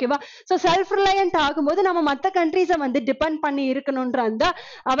இல்லையா? ஓகேவா? ஸோ செல்ஃப் ரிலையன்ட் ஆகும்போது நம்ம மற்ற கண்ட்ரீஸை வந்து டிபெண்ட் பண்ணி இருக்கணும்ன்ற அந்த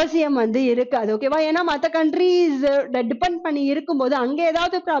அவசியம் வந்து இருக்காது. ஓகேவா? ஏன்னா மற்ற கண்ட்ரீஸ் டிபெண்ட் பண்ணி இருக்கும்போது அங்க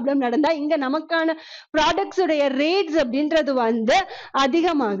ஏதாவது ப்ராப்ளம் நடந்தா இங்க நமக்கான ப்ராடக்ட்ஸ் உடைய ரேட்ஸ் அப்படின்றது வந்து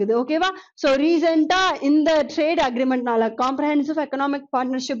அதிகமாகுது. ஓகேவா? ஸோ ரீசெண்டா இந்த ட்ரேட் அக்ரிமெண்ட்னால, காம்ப்ரஹென்சிவ் எக்கனாமிக்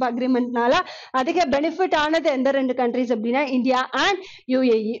பார்ட்னர்ஷிப் அக்ரிமெண்ட்னால அதிக பெனிஃபிட் ஆனது எந்த 2 கண்ட்ரீஸ் அப்படின்னா இந்தியா அண்ட்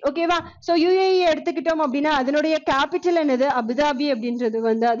யுஏஇ. ஓகேவா? ஸோ யுஏஇ எடுத்துக்கிட்டோம் அப்படின்னா அதனுடைய கேபிட்டல் என்னது, அபுதாபி அப்படின்றது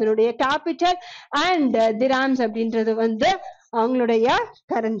வந்து அதனுடைய கேபிட்டல், அண்ட் திராம்ஸ் அப்படின்றது வந்து அவங்களுடைய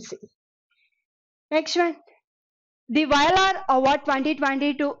currency. Next one. The Violar Award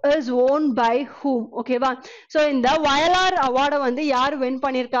 2022 is owned by whom? ஓகேவா? ஸோ இந்த வயலார் அவார்டை வந்து யார் வின்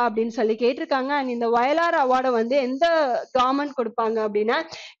பண்ணிருக்கா அப்படின்னு சொல்லி கேட்டிருக்காங்க. அண்ட் இந்த வயலார் அவார்டை வந்து எந்த கவர்மெண்ட் கொடுப்பாங்க அப்படின்னா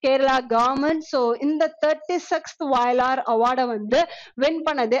கேரளா கவர்மெண்ட். ஸோ இந்த 36th வயலார் அவார்டை வந்து வின்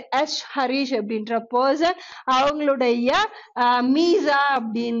பண்ணது எஸ் ஹரீஷ் அப்படின்ற பர்சன் அவங்களுடைய மீசா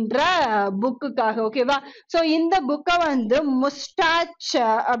அப்படின்ற புக்குக்காக. ஓகேவா? ஸோ இந்த புக்கை வந்து முஸ்டாச்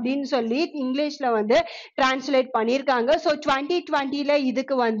அப்படின்னு சொல்லி இங்கிலீஷ்ல வந்து டிரான்ஸ்லேட் பண்ணி இருக்காங்க. சோ 2020ல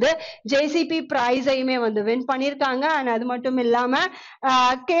இதுக்கு வந்து ஜேசிபி பிரைஸையுமே வந்து வின் பண்ணிருக்காங்க. அண்ட் அது மட்டும் இல்லாம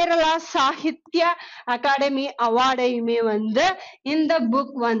கேரளா சாகித்ய அகாடமி அவார்டையுமே வந்து இந்த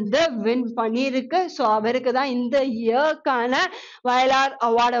புக் வந்து வின் பண்ணிருக்கு. சோ அவருக்கு தான் இந்த இயர்க்கான வயலார்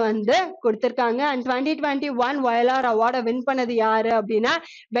அவார்டை வந்து கொடுத்திருக்காங்க. அண்ட் 2021 வயலார் அவார்டை வின் பண்ணது யாரு அப்படின்னா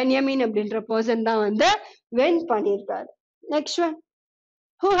பென்யமின் அப்படின்ற பர்சன் தான் வந்து வின் பண்ணிருக்காரு. Next one.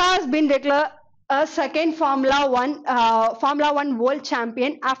 Who has been declared a second Formula One world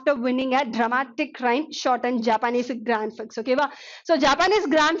champion after winning a dramatic reign shortened Japanese Grand Prix? ஓகேவா? ஸோ ஜப்பானீஸ்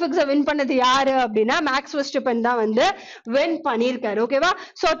கிராண்ட் பிரிக்ஸை வின் பண்ணது யாரு அப்படின்னா மேக்ஸ் வெர்ஸ்டப்பன் தான் வந்து வின் பண்ணியிருக்காரு. ஓகேவா?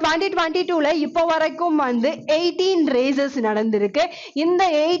 ஸோ 2022ல இப்போ வரைக்கும் வந்து 18 ரேசஸ் நடந்திருக்கு. இந்த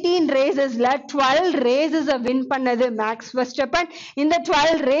 18 ரேசஸ்ல 12 ரேசஸை வின் பண்ணது மேக்ஸ் வெர்ஸ்டப்பன். இந்த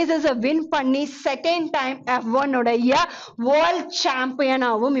 12 ரேசஸை வின் பண்ணி செகண்ட் டைம் F1 உடைய வேர்ல்ட்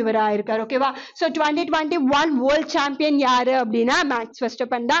சாம்பியனாகவும் இவர் ஆயிருக்காரு. ஓகேவா? ஸோ 2021 வேர்ல்ட் சாம்பியன் யாரு அப்படின்னா மேக்ஸ்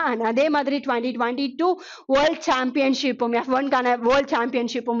வெஸ்டப்பன் தான். அண்ட் அதே மாதிரி 2022 வேர்ல்ட் சாம்பியன்ஷிப்பும் F1க்கான வேர்ல்ட்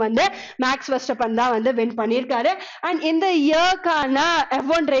சாம்பியன்ஷிப்பும் வந்து மேக்ஸ் வெஸ்டப்பன் தான் வந்து வின் பண்ணியிருக்காரு. அண்ட் இந்த இயர்க்கான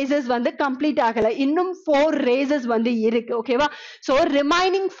F1 ரேசஸ் வந்து கம்ப்ளீட் ஆகல, இன்னும் 4 ரேசஸ் வந்து இருக்கு. ஓகேவா? ஸோ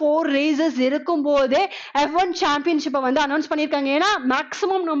ரிமைனிங் 4 ரேசஸ் இருக்கும் போதே F1 சாம்பியன்ஷிப்பை வந்து அனௌன்ஸ் பண்ணியிருக்காங்க. ஏன்னா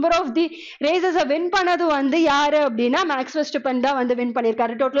maximum number of the ரேசஸை win பண்ணது வந்து யாரு அப்படின்னா மேக்ஸ் வெஸ்டப்பன் தான் வந்து வின்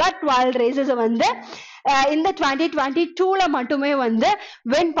பண்ணியிருக்காரு. டோட்டலா 12 ரேசஸை வந்து இந்த 2022ல மட்டுமே வந்து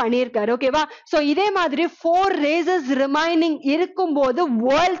வின் பண்ணியிருக்காரு. ஓகேவா? ஸோ இதே மாதிரி 4 ரேசஸ் ரிமைனிங் இருக்கும் போது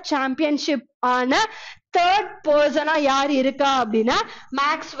வேர்ல்ட் சாம்பியன்ஷிப் ஆன தேர்ட் பர்சனா யார் இருக்கா அப்படின்னா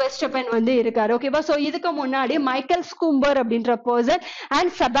மேக்ஸ் வெஸ்டப்பன் வந்து இருக்காரு. ஓகேவா? ஸோ இதுக்கு முன்னாடி மைக்கேல் ஸ்கூம்பர் அப்படின்ற பர்சன்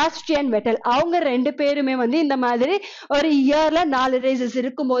அண்ட் செபாஸ்டியன் வெட்டல் அவங்க 2 பேருமே வந்து இந்த மாதிரி ஒரு இயர்ல 4 ரேசஸ்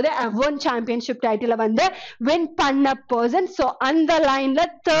இருக்கும் போது F1 சாம்பியன்ஷிப் டைட்டில வந்து வின் பண்ண பர்சன். ஸோ அந்த லைன்ல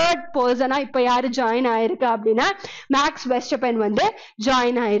தேர்ட் பர்சனா இப்ப யாரு ஜாயின் ஆயிருக்கா அப்படின்னா மேக்ஸ் வெஸ்டப்பன் வந்து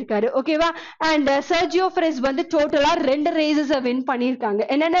ஜாயின் ஆயிருக்காரு. ஓகேவா? அண்ட் சர்ஜியோ பெரேஸ் வந்து டோட்டலா 2 ரேசஸ் வின் பண்ணியிருக்காங்க.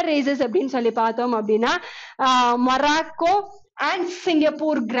 என்னென்ன ரேசஸ் அப்படின்னு சொல்லி பார்த்தோம் அப்படின்னா Morocco and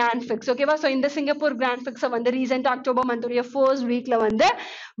Singapore grand fix. ஓகேவா? ஸோ இந்த சிங்கப்பூர் கிராண்ட் பிக்ஸை வந்து ரீசெண்ட் அக்டோபர் மந்த்துடைய ஃபர்ஸ்ட் வீக்ல வந்து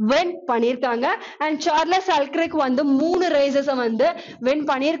வின் பண்ணியிருக்காங்க. அண்ட் சார்லஸ் அல்க்ரிக் வந்து 3 ரேசஸை வந்து வின்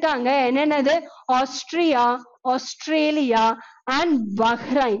பண்ணியிருக்காங்க. என்னென்னது? Austria, Australia and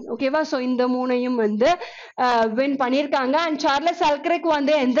Bahrain. ஓகேவா? ஸோ இந்த 3ஐயும் வந்து வின் பண்ணியிருக்காங்க. அண்ட் சார்லஸ் அல்க்ரிக்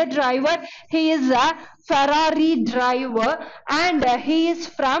வந்து எந்த driver? He is a Ferrari driver and he is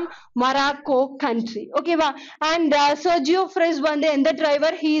from Morocco country. ஓகேவா? and Sergio Perez வந்து எந்த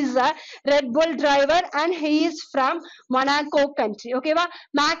driver? he is a Red Bull driver and he is from Monaco country. ஓகேவா?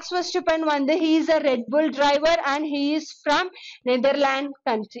 Max Verstappen வந்து he is a Red Bull driver and he is from Netherlands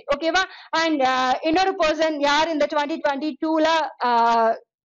country. ஓகேவா? and இன்னொரு person யார் இந்த 2022ல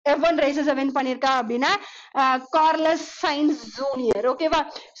F1 races win பண்ணிருக்கா அப்படின்னா Carlos science junior. ஓகேவா?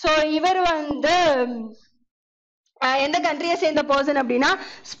 So இவர் வந்து எந்த கண்ட்ரியை சேர்ந்த பர்சன் அப்படின்னா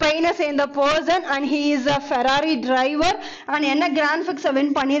ஸ்பெயினை சேர்ந்த person and he is a Ferrari driver. And என்ன கிராண்ட் பிக்ஸை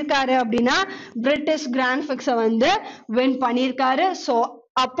வின் பண்ணியிருக்காரு அப்படின்னா பிரிட்டிஷ் கிராண்ட் பிக்ஸை வந்து வின் பண்ணியிருக்காரு. ஸோ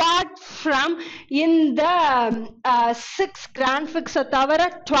apart from இந்த 6 கிராண்ட் பிக்ஸை தவிர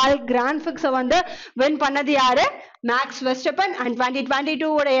 12 கிராண்ட் பிக்ஸை வந்து வின் பண்ணது யாரு? Maths Verstappen. அண்ட் 2022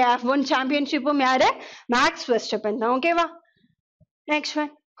 உடைய F1 சாம்பியன்ஷிப்பும் யாரு? மேக்ஸ் வெஸ்டப்பன் தான். ஓகேவா? Next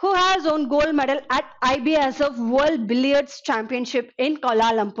one. Who has won gold medal at IBSF World Billiards Championship in Kuala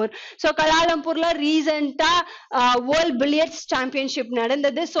Lumpur? So Kuala Lumpurல ரீசெண்டா World Billiards Championship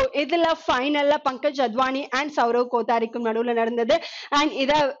நடந்தது. ஸோ இதுல ஃபைனல்ல பங்கஜ் அத்வானி அண்ட் சௌரவ் கோதாரிக்கும் நடுவில் நடந்தது. அண்ட்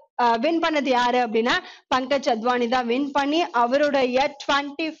இத வின் பண்ணது யாரு அப்படின்னா பங்கஜ் அத்வானி தான் வின் பண்ணி அவருடைய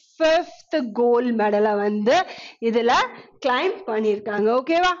 25th கோல்ட் மெடலை வந்து இதுல கிளைம் பண்ணியிருக்காங்க.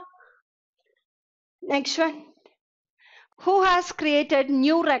 ஓகேவா? Next one. Who has created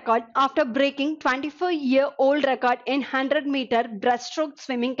new record after breaking 24-year-old record in 100-meter breaststroke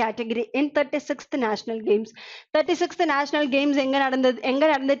swimming category in 36th National Games? 36th National Games எங்க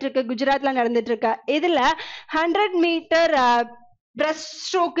நடந்துட்டு இருக்கு? குஜராத்ல நடந்துட்டு இருக்கு. இதுல 100-meter பிரஸ்ட்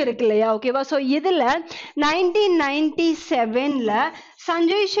ஸ்ட்ரோக் இருக்கு இல்லையா? ஓகேவா? ஸோ இதுல 1997ல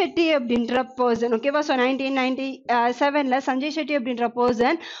சஞ்சய் ஷெட்டி அப்படின்ற பர்சன். ஓகேவா? ஸோ 1997ல சஞ்சய் ஷெட்டி அப்படின்ற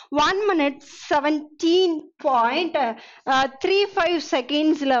பர்சன் 1 minute 17.35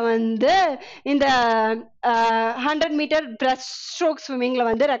 செகண்ட்ஸ்ல வந்து இந்த 100-meter பிரஸ்ட் ஸ்ட்ரோக் ஸ்விம்மிங்ல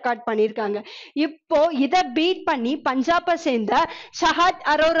வந்து ரெக்கார்ட் பண்ணியிருக்காங்க. இப்போ இதை பீட் பண்ணி பஞ்சாபை சேர்ந்த ஷஹத்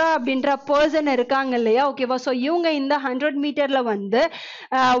அரோரா அப்படின்ற பர்சன் இருக்காங்க இல்லையா? ஓகேவா? ஸோ இவங்க இந்த 100 மீட்டர்ல வந்து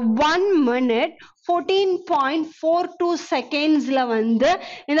 1 minute 14.42 செகண்ட்ஸ்ல வந்து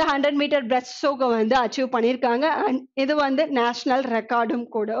இந்த 100-meter பிரஸ்ட் ஸ்ட்ரோக்கை வந்து அச்சீவ் பண்ணியிருக்காங்க. அண்ட் இது வந்து நேஷனல் ரெக்கார்டும்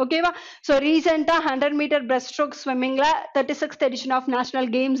கூட. ஓகேவா? ஸோ ரீசெண்டா 100-meter breast stroke ஸ்விம்மிங்ல 36th edition of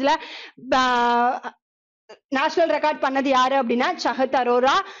national கேம்ஸ்ல national record பண்ணது யாரு அப்படின்னா ஷஹத்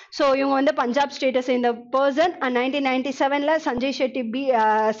அரோரா. ஸோ இவங்க வந்து பஞ்சாப் ஸ்டேட்டை சேர்ந்த person. And 1997ல Sanjay Shetty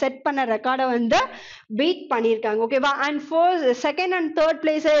set பண்ண ரெக்கார்டை வந்து பீட் பண்ணியிருக்காங்க. ஓகேவா? அண்ட் செகண்ட் அண்ட் தேர்ட்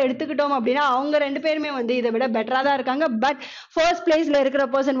பிளேஸை எடுத்துக்கிட்டோம் அப்படின்னா அவங்க 2 பேருமே வந்து இதை விட பெட்டரா தான் இருக்காங்க. பட் ஃபர்ஸ்ட் பிளேஸ்ல இருக்கிற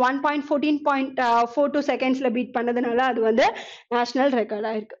பர்சன் 1.14.42 செகண்ட்ஸ்ல பீட் பண்ணதுனால அது வந்து நேஷனல்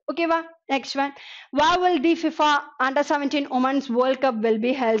ரெக்கார்டா இருக்கு. ஓகேவா? Next one. Where will the FIFA Under-17 Women's World Cup will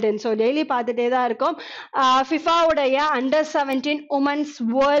be held in? So daily பார்த்துட்டே தான் இருக்கும். FIFA உடைய Under-17 Women's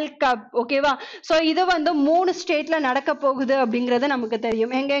World Cup. ஓகேவா? ஸோ இது வந்து 3 ஸ்டேட்ல நடக்க போகுது அப்படிங்கிறது நமக்கு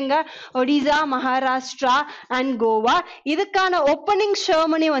தெரியும். எங்கெங்க? ஒடிசா, மகாராஷ்டிரா அண்ட் கோவா. இதுக்கான ஓப்பனிங்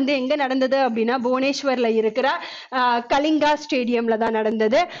செரமனி வந்து எங்க நடந்தது அப்படின்னா புவனேஸ்வர்ல இருக்கிற கலிங்கா ஸ்டேடியம்ல தான்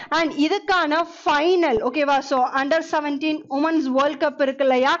நடந்தது. அண்ட் இதுக்கான ஃபைனல். ஓகேவா? So Under-17 Women's World Cup இருக்கு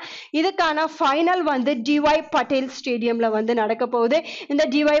இல்லையா? இதுக்கு இதுக்கான ஃபைனல் வந்து டிஒய் பட்டேல் ஸ்டேடியம்ல வந்து நடக்க போகுது. இந்த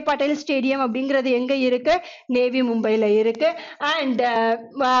டிஒய் பட்டேல் ஸ்டேடியம் அப்படிங்கிறது எங்க இருக்கு? நேவி மும்பைல இருக்கு. அண்ட்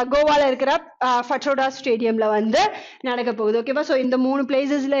கோவால இருக்கிற ஃபட்ரோடா ஸ்டேடியம்ல வந்து நடக்க போகுது. ஓகேவா? ஸோ இந்த 3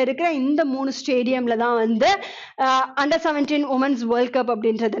 பிளேசஸ்ல இருக்கிற இந்த 3 ஸ்டேடியம்ல தான் வந்து அண்டர் 17 உமன்ஸ் வேர்ல்ட் கப்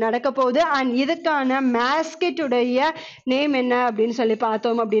அப்படின்றது நடக்க போகுது. அண்ட் இதுக்கான மேஸ்கெட்டுடைய நேம் என்ன அப்படின்னு சொல்லி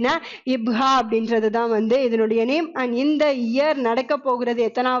பார்த்தோம் அப்படின்னா இப்ஹா அப்படின்றது தான் வந்து இதனுடைய நேம். அண்ட் இந்த இயர் நடக்க போகிறது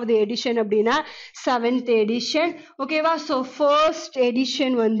எத்தனாவது எடிஷன் அப்படின்னா 7th எடிஷன். ஓகேவா? ஸோ ஃபர்ஸ்ட்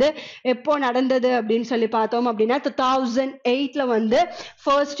எடிஷன் வந்து எப்போ நடந்தது அப்படின்னு சொல்லி பார்த்தோம் அப்படின்னா 2008ல வந்து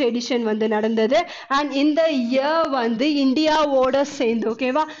ஃபர்ஸ்ட் எடிஷன் வந்து நடந்தது. அண்ட் இந்த இயர் வந்து இந்தியாவோட சேர்ந்து,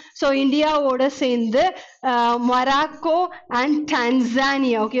 ஓகேவா? ஸோ இந்தியாவோட சேர்ந்து மொராக்கோ அண்ட்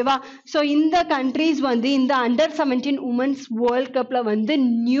டான்சானியா, ஓகேவா? ஸோ இந்த கண்ட்ரீஸ் வந்து இந்த அண்டர் 17 உமன்ஸ் வேர்ல்ட் கப்ல வந்து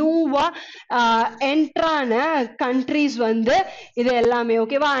நியூவா என்ட்ரான கண்ட்ரீஸ் வந்து இது எல்லாமே,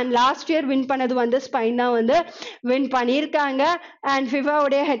 ஓகேவா? அண்ட் லாஸ்ட் இயர் வின் பண்ணது வந்து ஸ்பெயின் தான் வந்து வின் பண்ணியிருக்காங்க. அண்ட்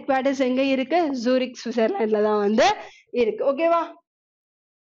ஃபிஃபாவுடைய ஹெட் குவார்ட்டர்ஸ் எங்க இருக்கு? ஜூரிக் சுவிட்சர்லாண்ட்ல தான் வந்து இருக்கு. ஓகேவா?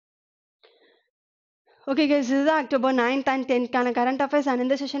 ஓகே கைஸ், இதுதான் October 9th and 10th current affairs. And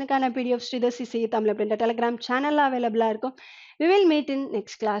இந்த செஷனுக்கான பிடிஎஃப் ஸ்ரீதர் சிசி தமிழ் அப்படின்ற டெலிகிராம் சேனலில் அவைலபிளாக இருக்கும். We will meet in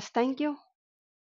next class. Thank you.